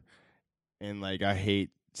Avenger, and I hate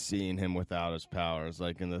seeing him without his powers,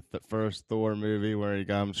 like in the first Thor movie where he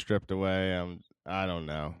got him stripped away. I don't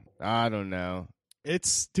know.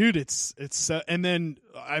 It's and then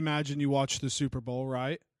I imagine you watched the Super Bowl,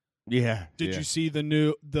 right? Yeah. Did you see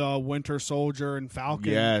the Winter Soldier and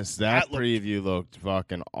Falcon? Yes, that preview looked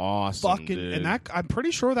fucking awesome, dude. And that I'm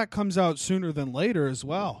pretty sure that comes out sooner than later as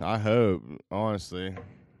well. I hope, honestly.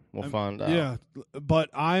 We'll find out. Yeah, but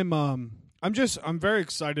I'm very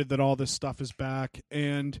excited that all this stuff is back,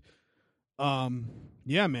 and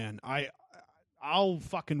yeah, man, I'll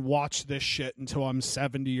fucking watch this shit until I'm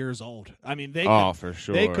 70 years old. I mean, for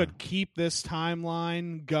sure. They could keep this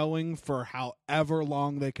timeline going for however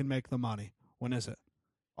long they can make the money. When is it?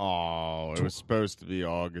 Oh, it was supposed to be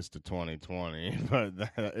August of 2020, but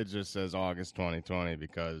it just says August 2020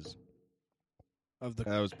 because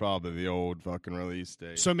that was probably the old fucking release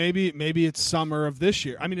date. So maybe it's summer of this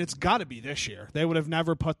year. I mean, it's got to be this year. They would have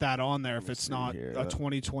never put that on there if it's not a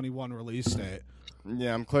 2021 release date.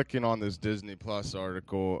 Yeah, I'm clicking on this Disney Plus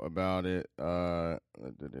article about it.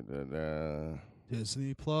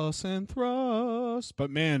 Disney Plus and Thrust.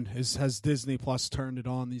 But man, has Disney Plus turned it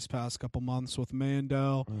on these past couple months with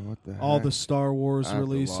Mando? What the heck? All the Star Wars I have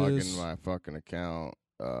releases. to log in my fucking account.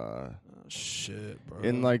 Shit, bro.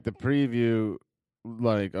 In like the preview,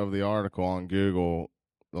 like of the article on Google,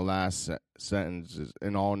 the last sentence is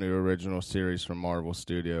an all new original series from Marvel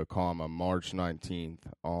Studio, March 19th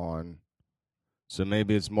on. So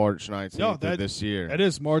maybe it's March 19th of this year. It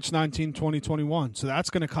is March 19, 2021. So that's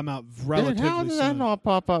going to come out relatively soon. How did that not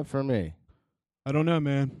pop up for me? I don't know,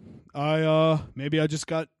 man. Maybe I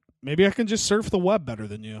can just surf the web better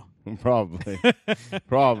than you. Probably.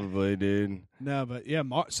 Probably, dude. No, but yeah,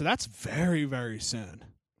 so that's very, very soon.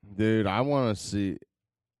 Dude, I want to see.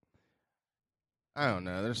 I don't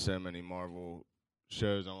know. There's so many Marvel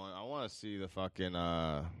shows I want to see the fucking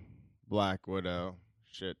Black Widow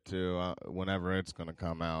shit too. Whenever it's gonna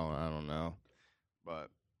come out, I don't know. But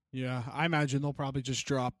yeah, I imagine they'll probably just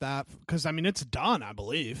drop that because I mean it's done. I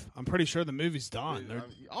believe. I'm pretty sure the movie's done.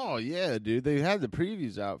 Oh yeah, dude. They had the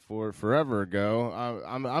previews out for it forever ago.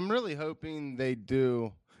 I'm really hoping they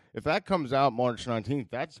do. If that comes out March 19th,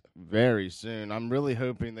 that's very soon. I'm really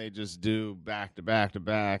hoping they just do back to back to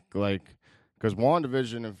back, like, because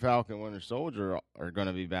WandaVision and Falcon Winter Soldier are going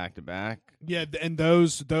to be back to back. Yeah, and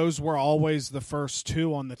those were always the first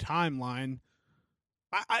two on the timeline.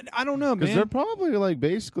 I don't know, man. Because they're probably like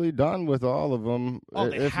basically done with all of them,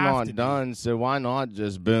 if not done. So why not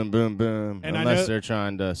just boom, boom, boom? And unless they're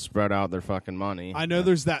trying to spread out their fucking money. I know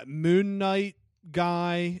there's that Moon Knight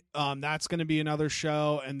guy. That's going to be another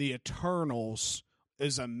show, and the Eternals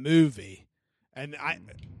is a movie. And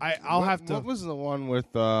I'll have to. What was the one with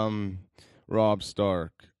Rob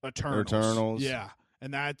Stark? Eternals. Yeah,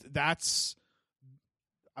 and that's.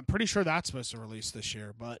 I'm pretty sure that's supposed to release this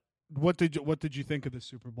year, but. What did you think of the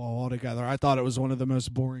Super Bowl altogether? I thought it was one of the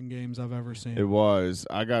most boring games I've ever seen. It was.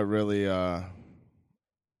 I got really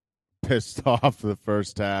pissed off the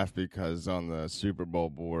first half because on the Super Bowl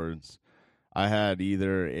boards, I had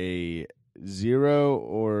either a 0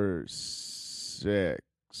 or 6.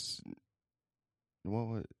 What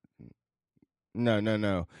was?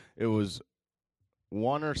 No. It was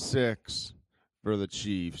 1 or 6 for the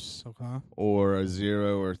Chiefs, or a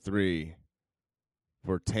 0 or 3.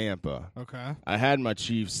 For Tampa. Okay. I had my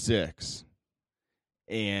Chiefs 6.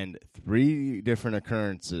 And 3 different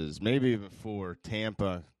occurrences, maybe even 4,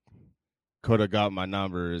 Tampa could have got my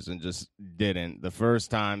numbers and just didn't. The first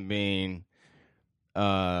time being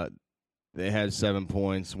they had 7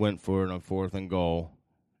 points, went for it on 4th and goal.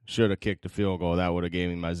 Should have kicked a field goal. That would have gave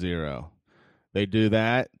me my 0. They do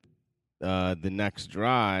that. The next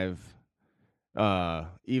drive,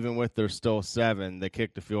 even with their still 7, they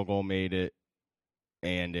kicked a field goal, made it.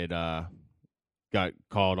 And it got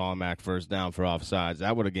called automatic first down for offsides.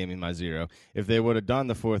 That would have gave me my 0. If they would have done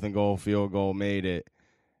the 4th and goal, field goal, made it,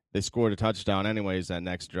 they scored a touchdown anyways that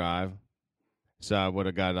next drive. So I would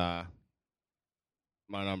have got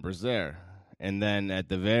my numbers there. And then at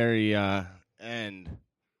the very end,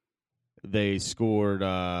 they scored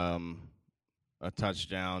a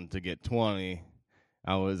touchdown to get 20.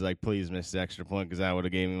 I was like, please miss the extra point because that would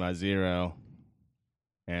have gave me my 0.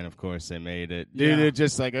 And, of course, they made it. Dude, it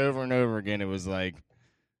just, like, over and over again, it was like,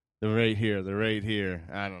 they're right here.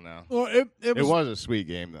 I don't know. Well, it was a sweet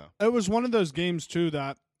game, though. It was one of those games, too,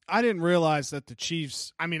 that I didn't realize that the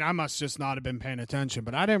Chiefs, I mean, I must just not have been paying attention,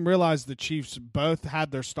 but I didn't realize the Chiefs both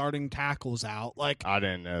had their starting tackles out. Like, I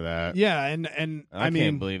didn't know that. Yeah, and I mean,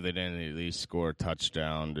 can't believe they didn't at least score a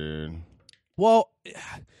touchdown, dude. Well,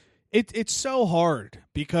 it's so hard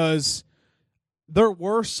because there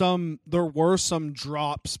were some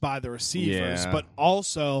drops by the receivers, Yeah. but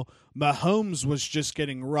also Mahomes was just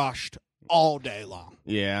getting rushed all day long.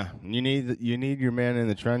 Yeah, you need your man in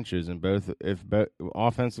the trenches, and both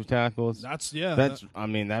offensive tackles. I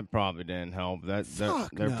mean that probably didn't help. That's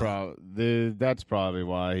probably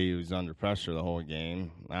why he was under pressure the whole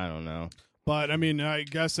game. I don't know. But I mean, I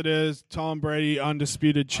guess it is Tom Brady,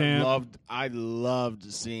 undisputed champ. I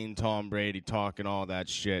loved seeing Tom Brady talking all that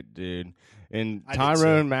shit, dude. And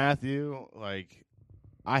Tyrone Matthew, like,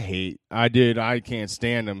 I can't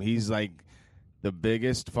stand him. He's like the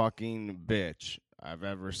biggest fucking bitch I've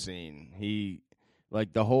ever seen. He,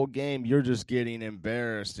 like, the whole game, you're just getting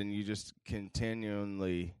embarrassed, and you just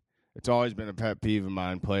continually. It's always been a pet peeve of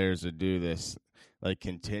mine, players that do this, like,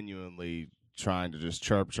 continually trying to just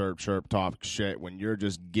chirp, talk shit when you're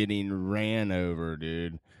just getting ran over,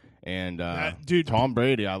 dude. And Tom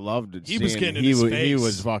Brady, I loved it. He was getting in his face. He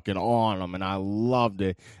was fucking on him, and I loved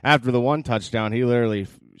it. After the one touchdown, he literally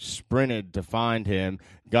sprinted to find him,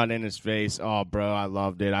 got in his face. Oh, bro, I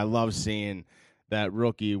loved it. I love seeing that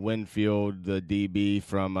rookie Winfield, the DB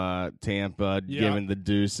from Tampa, giving the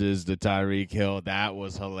deuces to Tyreek Hill. That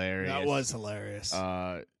was hilarious.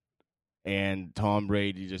 And Tom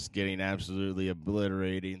Brady just getting absolutely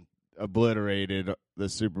obliterated the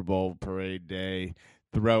Super Bowl parade day,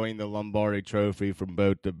 throwing the Lombardi Trophy from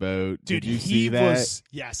boat to boat. Dude, did you see that?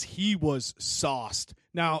 Yes, he was sauced.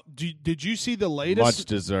 Now, did you see the latest? Much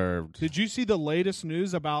deserved. Did you see the latest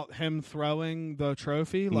news about him throwing the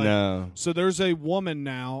trophy? No. So there's a woman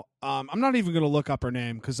now. I'm not even going to look up her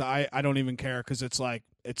name because I don't even care because it's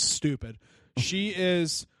stupid. She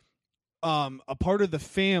is a part of the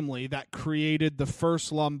family that created the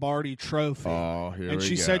first Lombardi Trophy. Oh, here we go. And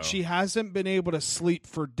she said she hasn't been able to sleep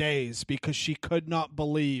for days because she could not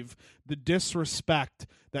believe the disrespect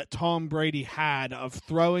that Tom Brady had of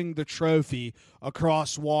throwing the trophy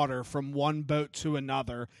across water from one boat to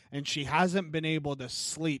another, and she hasn't been able to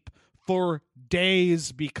sleep for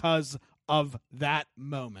days because of that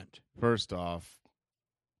moment. First off,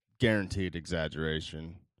 guaranteed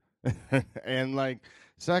exaggeration. And, like,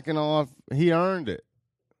 second off, he earned it.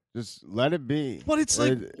 Just let it be. But it's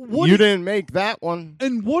like, you didn't make that one.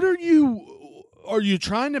 And what are you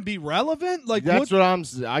trying to be relevant? Like, that's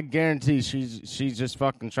I guarantee she's just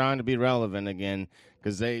fucking trying to be relevant again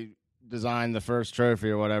because they designed the first trophy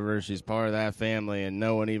or whatever. She's part of that family, and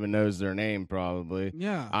no one even knows their name probably.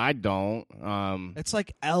 Yeah, I don't. It's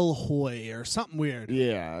like El Hoy or something weird.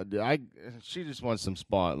 Yeah, she just wants some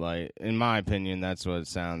spotlight. In my opinion, that's what it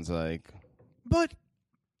sounds like. But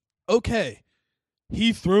okay,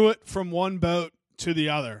 he threw it from one boat to the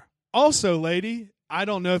other. Also, lady, I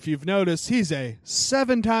don't know if you've noticed, he's a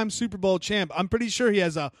 7-time Super Bowl champ. I'm pretty sure he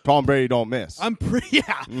has a Tom Brady don't miss. I'm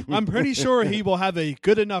pretty sure he will have a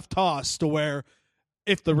good enough toss to where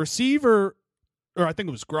if the receiver, or I think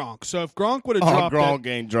it was Gronk. So if Gronk would have dropped Gronk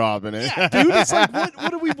ain't dropping it. Yeah, dude, it's like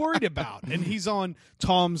what are we worried about? And he's on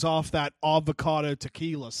Tom's off that avocado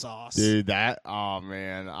tequila sauce. Dude, oh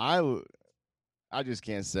man, I just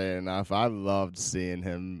can't say it enough. I loved seeing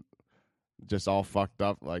him just all fucked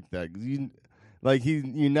up like that. You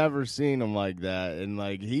never seen him like that, and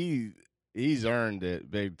like he's earned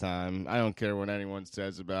it big time. I don't care what anyone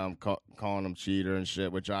says about him calling him cheater and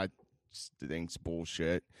shit, which I think's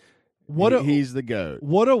bullshit. He's the GOAT.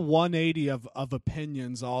 What a 180 of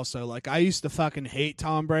opinions also. Like, I used to fucking hate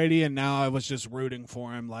Tom Brady, and now I was just rooting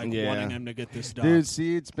for him, like, wanting him to get this done. Dude,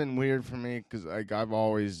 see, it's been weird for me because, like, I've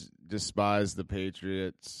always despised the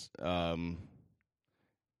Patriots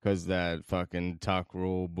because that fucking tuck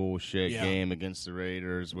rule bullshit game against the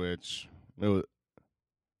Raiders, which, it was,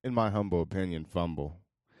 in my humble opinion, fumble.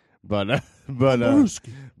 But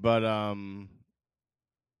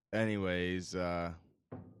anyways,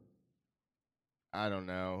 I don't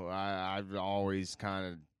know. I've always kind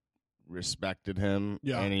of respected him.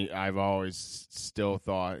 Yeah. And I've always still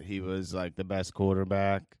thought he was like the best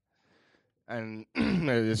quarterback. And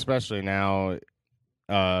especially now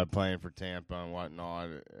playing for Tampa and whatnot,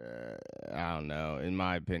 I don't know. In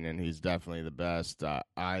my opinion, he's definitely the best.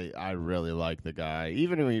 I really like the guy.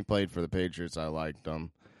 Even when he played for the Patriots, I liked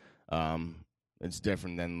him. It's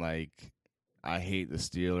different than, like, I hate the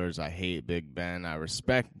Steelers. I hate Big Ben. I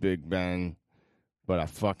respect Big Ben. But I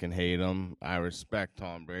fucking hate him. I respect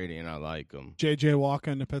Tom Brady, and I like him. J.J. Watt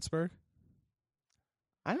into Pittsburgh?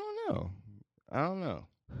 I don't know.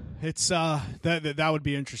 It's that would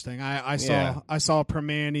be interesting. I saw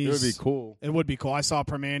Permanis. It would be cool. It would be cool. I saw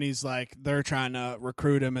Permanis, like, they're trying to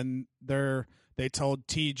recruit him, and they told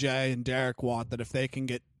TJ and Derek Watt that if they can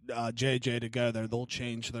get JJ to go there, they'll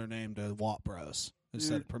change their name to Watt Bros.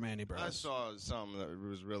 instead Dude, of Permane Bros. I saw something that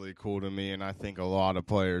was really cool to me, and I think a lot of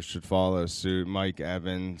players should follow suit. Mike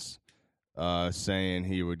Evans saying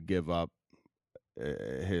he would give up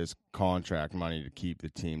his contract money to keep the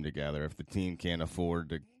team together. If the team can't afford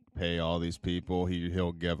to pay all these people,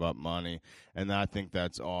 he'll give up money, and I think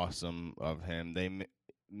that's awesome of him. They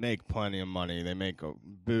make plenty of money. They make a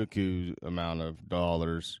buku amount of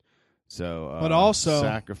dollars. So, but also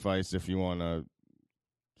sacrifice if you want to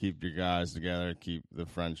keep your guys together, keep the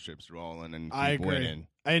friendships rolling, and keep winning.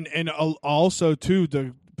 And also too,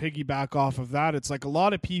 to piggyback off of that, it's like a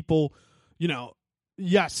lot of people,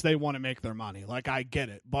 yes, they want to make their money. Like, I get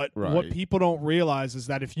it, but what people don't realize is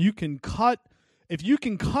that if you can cut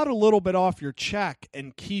a little bit off your check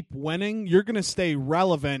and keep winning, you're going to stay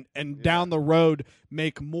relevant and down the road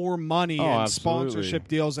make more money in sponsorship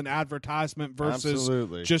deals and advertisement versus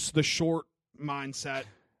just the short mindset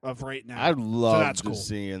of right now. I love cool.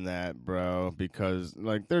 seeing that, bro, because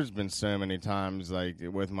like there's been so many times like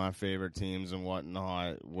with my favorite teams and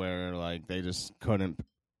whatnot where like they just couldn't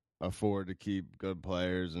afford to keep good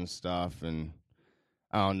players and stuff, and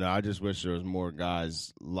I don't know. I just wish there was more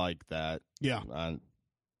guys like that. Yeah.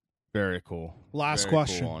 Very cool. Last Very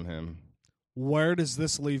question cool on him. Where does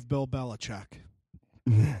this leave Bill Belichick?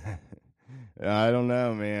 I don't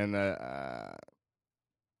know, man.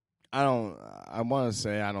 I want to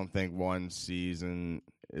say I don't think one season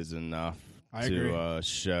is enough to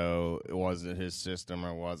show was it his system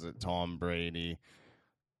or was it Tom Brady.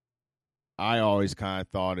 I always kind of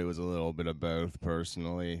thought it was a little bit of both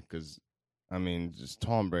personally because, I mean, just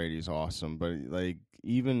Tom Brady's awesome. But, like,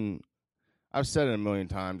 even I've said it a million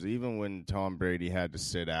times, even when Tom Brady had to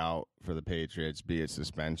sit out for the Patriots, be it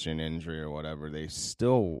suspension, injury, or whatever, they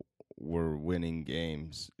still were winning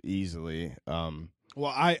games easily.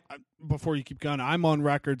 Well, I before you keep going, I'm on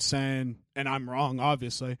record saying, and I'm wrong,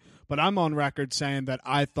 obviously, but I'm on record saying that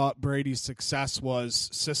I thought Brady's success was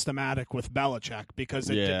systematic with Belichick because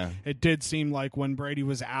it did seem like when Brady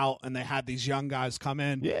was out and they had these young guys come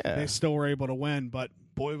in, they still were able to win. But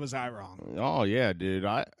boy, was I wrong. Oh yeah, dude.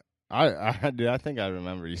 I think I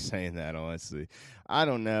remember you saying that. Honestly, I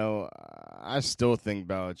don't know. I still think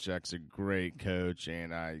Belichick's a great coach,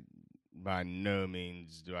 and by no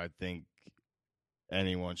means do I think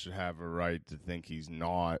anyone should have a right to think he's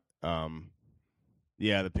not.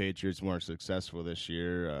 Yeah, the Patriots weren't successful this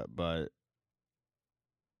year, but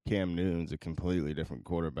Cam Newton's a completely different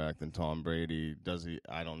quarterback than Tom Brady. Does he?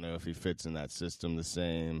 I don't know if he fits in that system the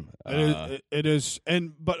same. It is.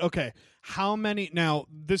 But okay, how many? Now,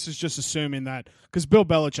 this is just assuming that because Bill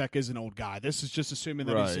Belichick is an old guy. This is just assuming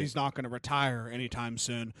that he's not going to retire anytime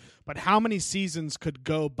soon. But how many seasons could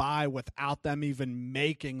go by without them even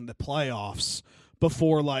making the playoffs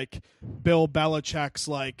before like Bill Belichick's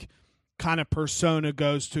like kind of persona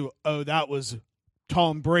goes to, oh, that was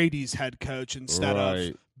Tom Brady's head coach instead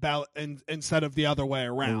of instead of the other way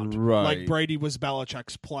around. Right. Like Brady was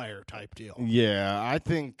Belichick's player type deal. Yeah, I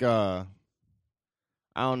think I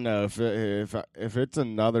don't know if it's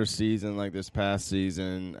another season like this past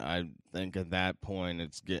season. I think at that point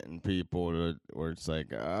it's getting people to where it's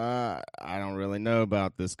like I don't really know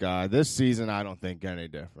about this guy. This season I don't think any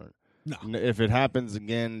different. No. If it happens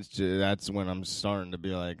again, that's when I'm starting to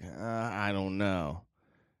be like I don't know.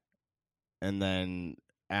 And then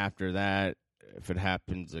after that, if it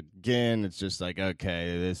happens again, it's just like,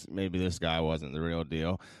 okay, maybe this guy wasn't the real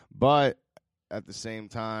deal. But at the same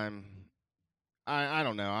time, I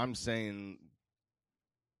don't know. I'm saying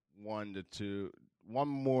 1 to 2. One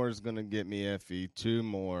more is going to get me iffy. 2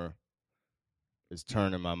 more is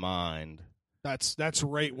turning my mind. That's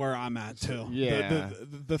right where I'm at too. Yeah,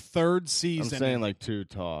 the third season. I'm saying like 2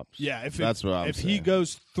 tops. Yeah, that's what I'm saying. If he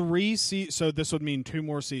goes 3 so this would mean 2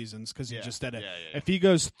 more seasons because you just did it. Yeah. If he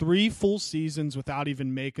goes 3 full seasons without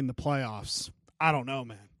even making the playoffs, I don't know,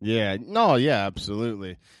 man. Yeah, no, yeah,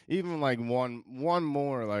 absolutely. Even like one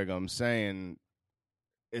more, like I'm saying,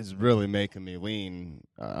 is really making me lean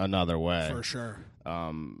another way for sure.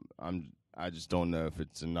 I just don't know if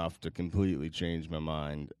it's enough to completely change my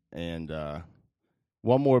mind. And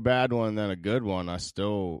one more bad one than a good one, I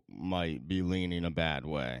still might be leaning a bad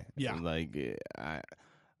way. Yeah. Like,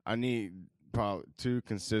 I need probably 2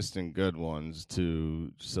 consistent good ones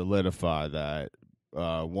to solidify that.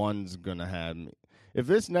 One's going to have me. If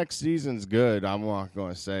this next season's good, I'm not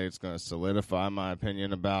going to say it's going to solidify my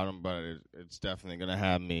opinion about him, but it's definitely going to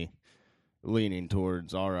have me leaning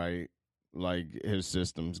towards, all right, like his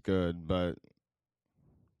system's good, but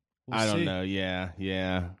I don't know.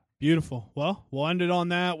 Yeah. Beautiful. Well, we'll end it on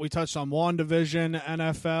that. We touched on WandaVision,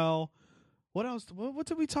 NFL. What else? What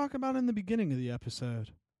did we talk about in the beginning of the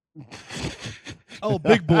episode? Oh,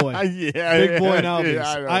 big boy. Big boy yeah, dude, Elvis.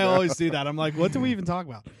 I don't I know. always do that. I'm like, what do we even talk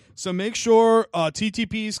about? So make sure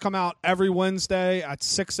TTPs come out every Wednesday at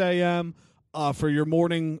 6 a.m. For your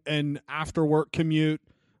morning and after work commute.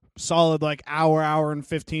 Solid like hour and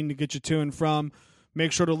 15 to get you to and from.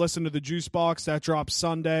 Make sure to listen to the Juice Box that drops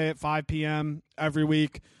Sunday at 5 p.m. every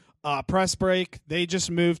week. Press Break, they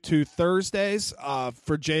just moved to Thursdays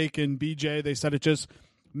for Jake and BJ. They said it just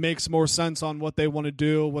makes more sense on what they want to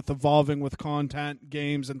do with evolving with content,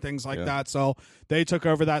 games, and things like that. So they took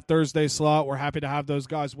over that Thursday slot. We're happy to have those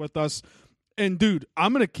guys with us. And, dude,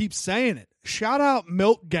 I'm going to keep saying it. Shout out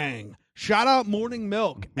Milk Gang. Shout out Morning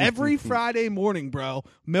Milk. Every Friday morning, bro.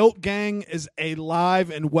 Milk Gang is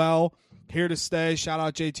alive and well, here to stay. Shout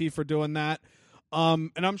out JT for doing that.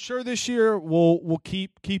 And I'm sure this year we'll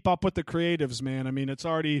keep up with the creatives, man. I mean, it's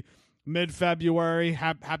already mid-February.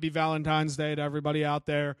 Happy Valentine's Day to everybody out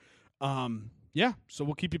there. Yeah, so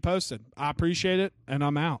we'll keep you posted. I appreciate it, and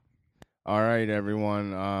I'm out. All right,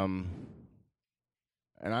 everyone.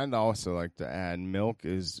 And I'd also like to add, milk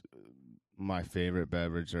is my favorite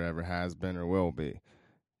beverage there ever has been or will be.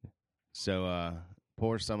 So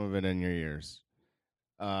pour some of it in your ears.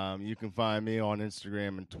 You can find me on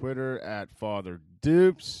Instagram and Twitter at Father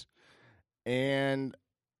Dupes, and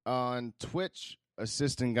on Twitch,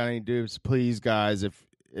 Assistant Gunny Dupes. Please, guys,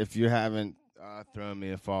 if you haven't thrown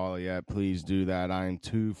me a follow yet, please do that. I am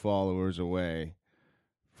 2 followers away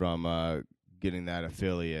from getting that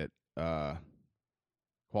affiliate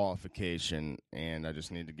qualification, and I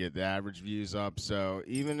just need to get the average views up. So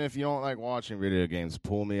even if you don't like watching video games,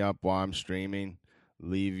 pull me up while I'm streaming.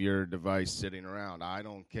 Leave your device sitting around. I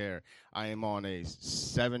don't care. I am on a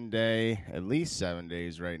 7-day, at least 7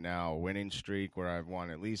 days right now, winning streak where I've won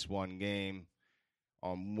at least one game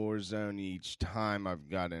on Warzone each time I've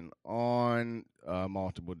gotten on,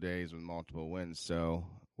 multiple days with multiple wins. So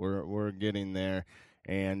we're getting there.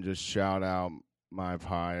 And just shout out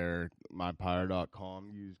mypire.com.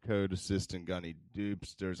 Use code Assistant Gunny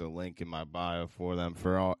Dupes. There's a link in my bio for them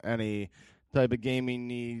for any type of gaming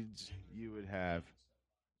needs you would have.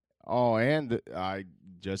 Oh, and I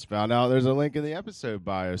just found out there's a link in the episode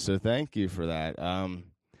bio, so thank you for that.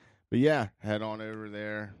 But yeah, head on over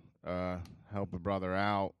there, help a brother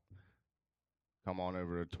out. Come on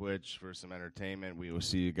over to Twitch for some entertainment. We will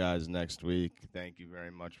see you guys next week. Thank you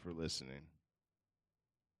very much for listening.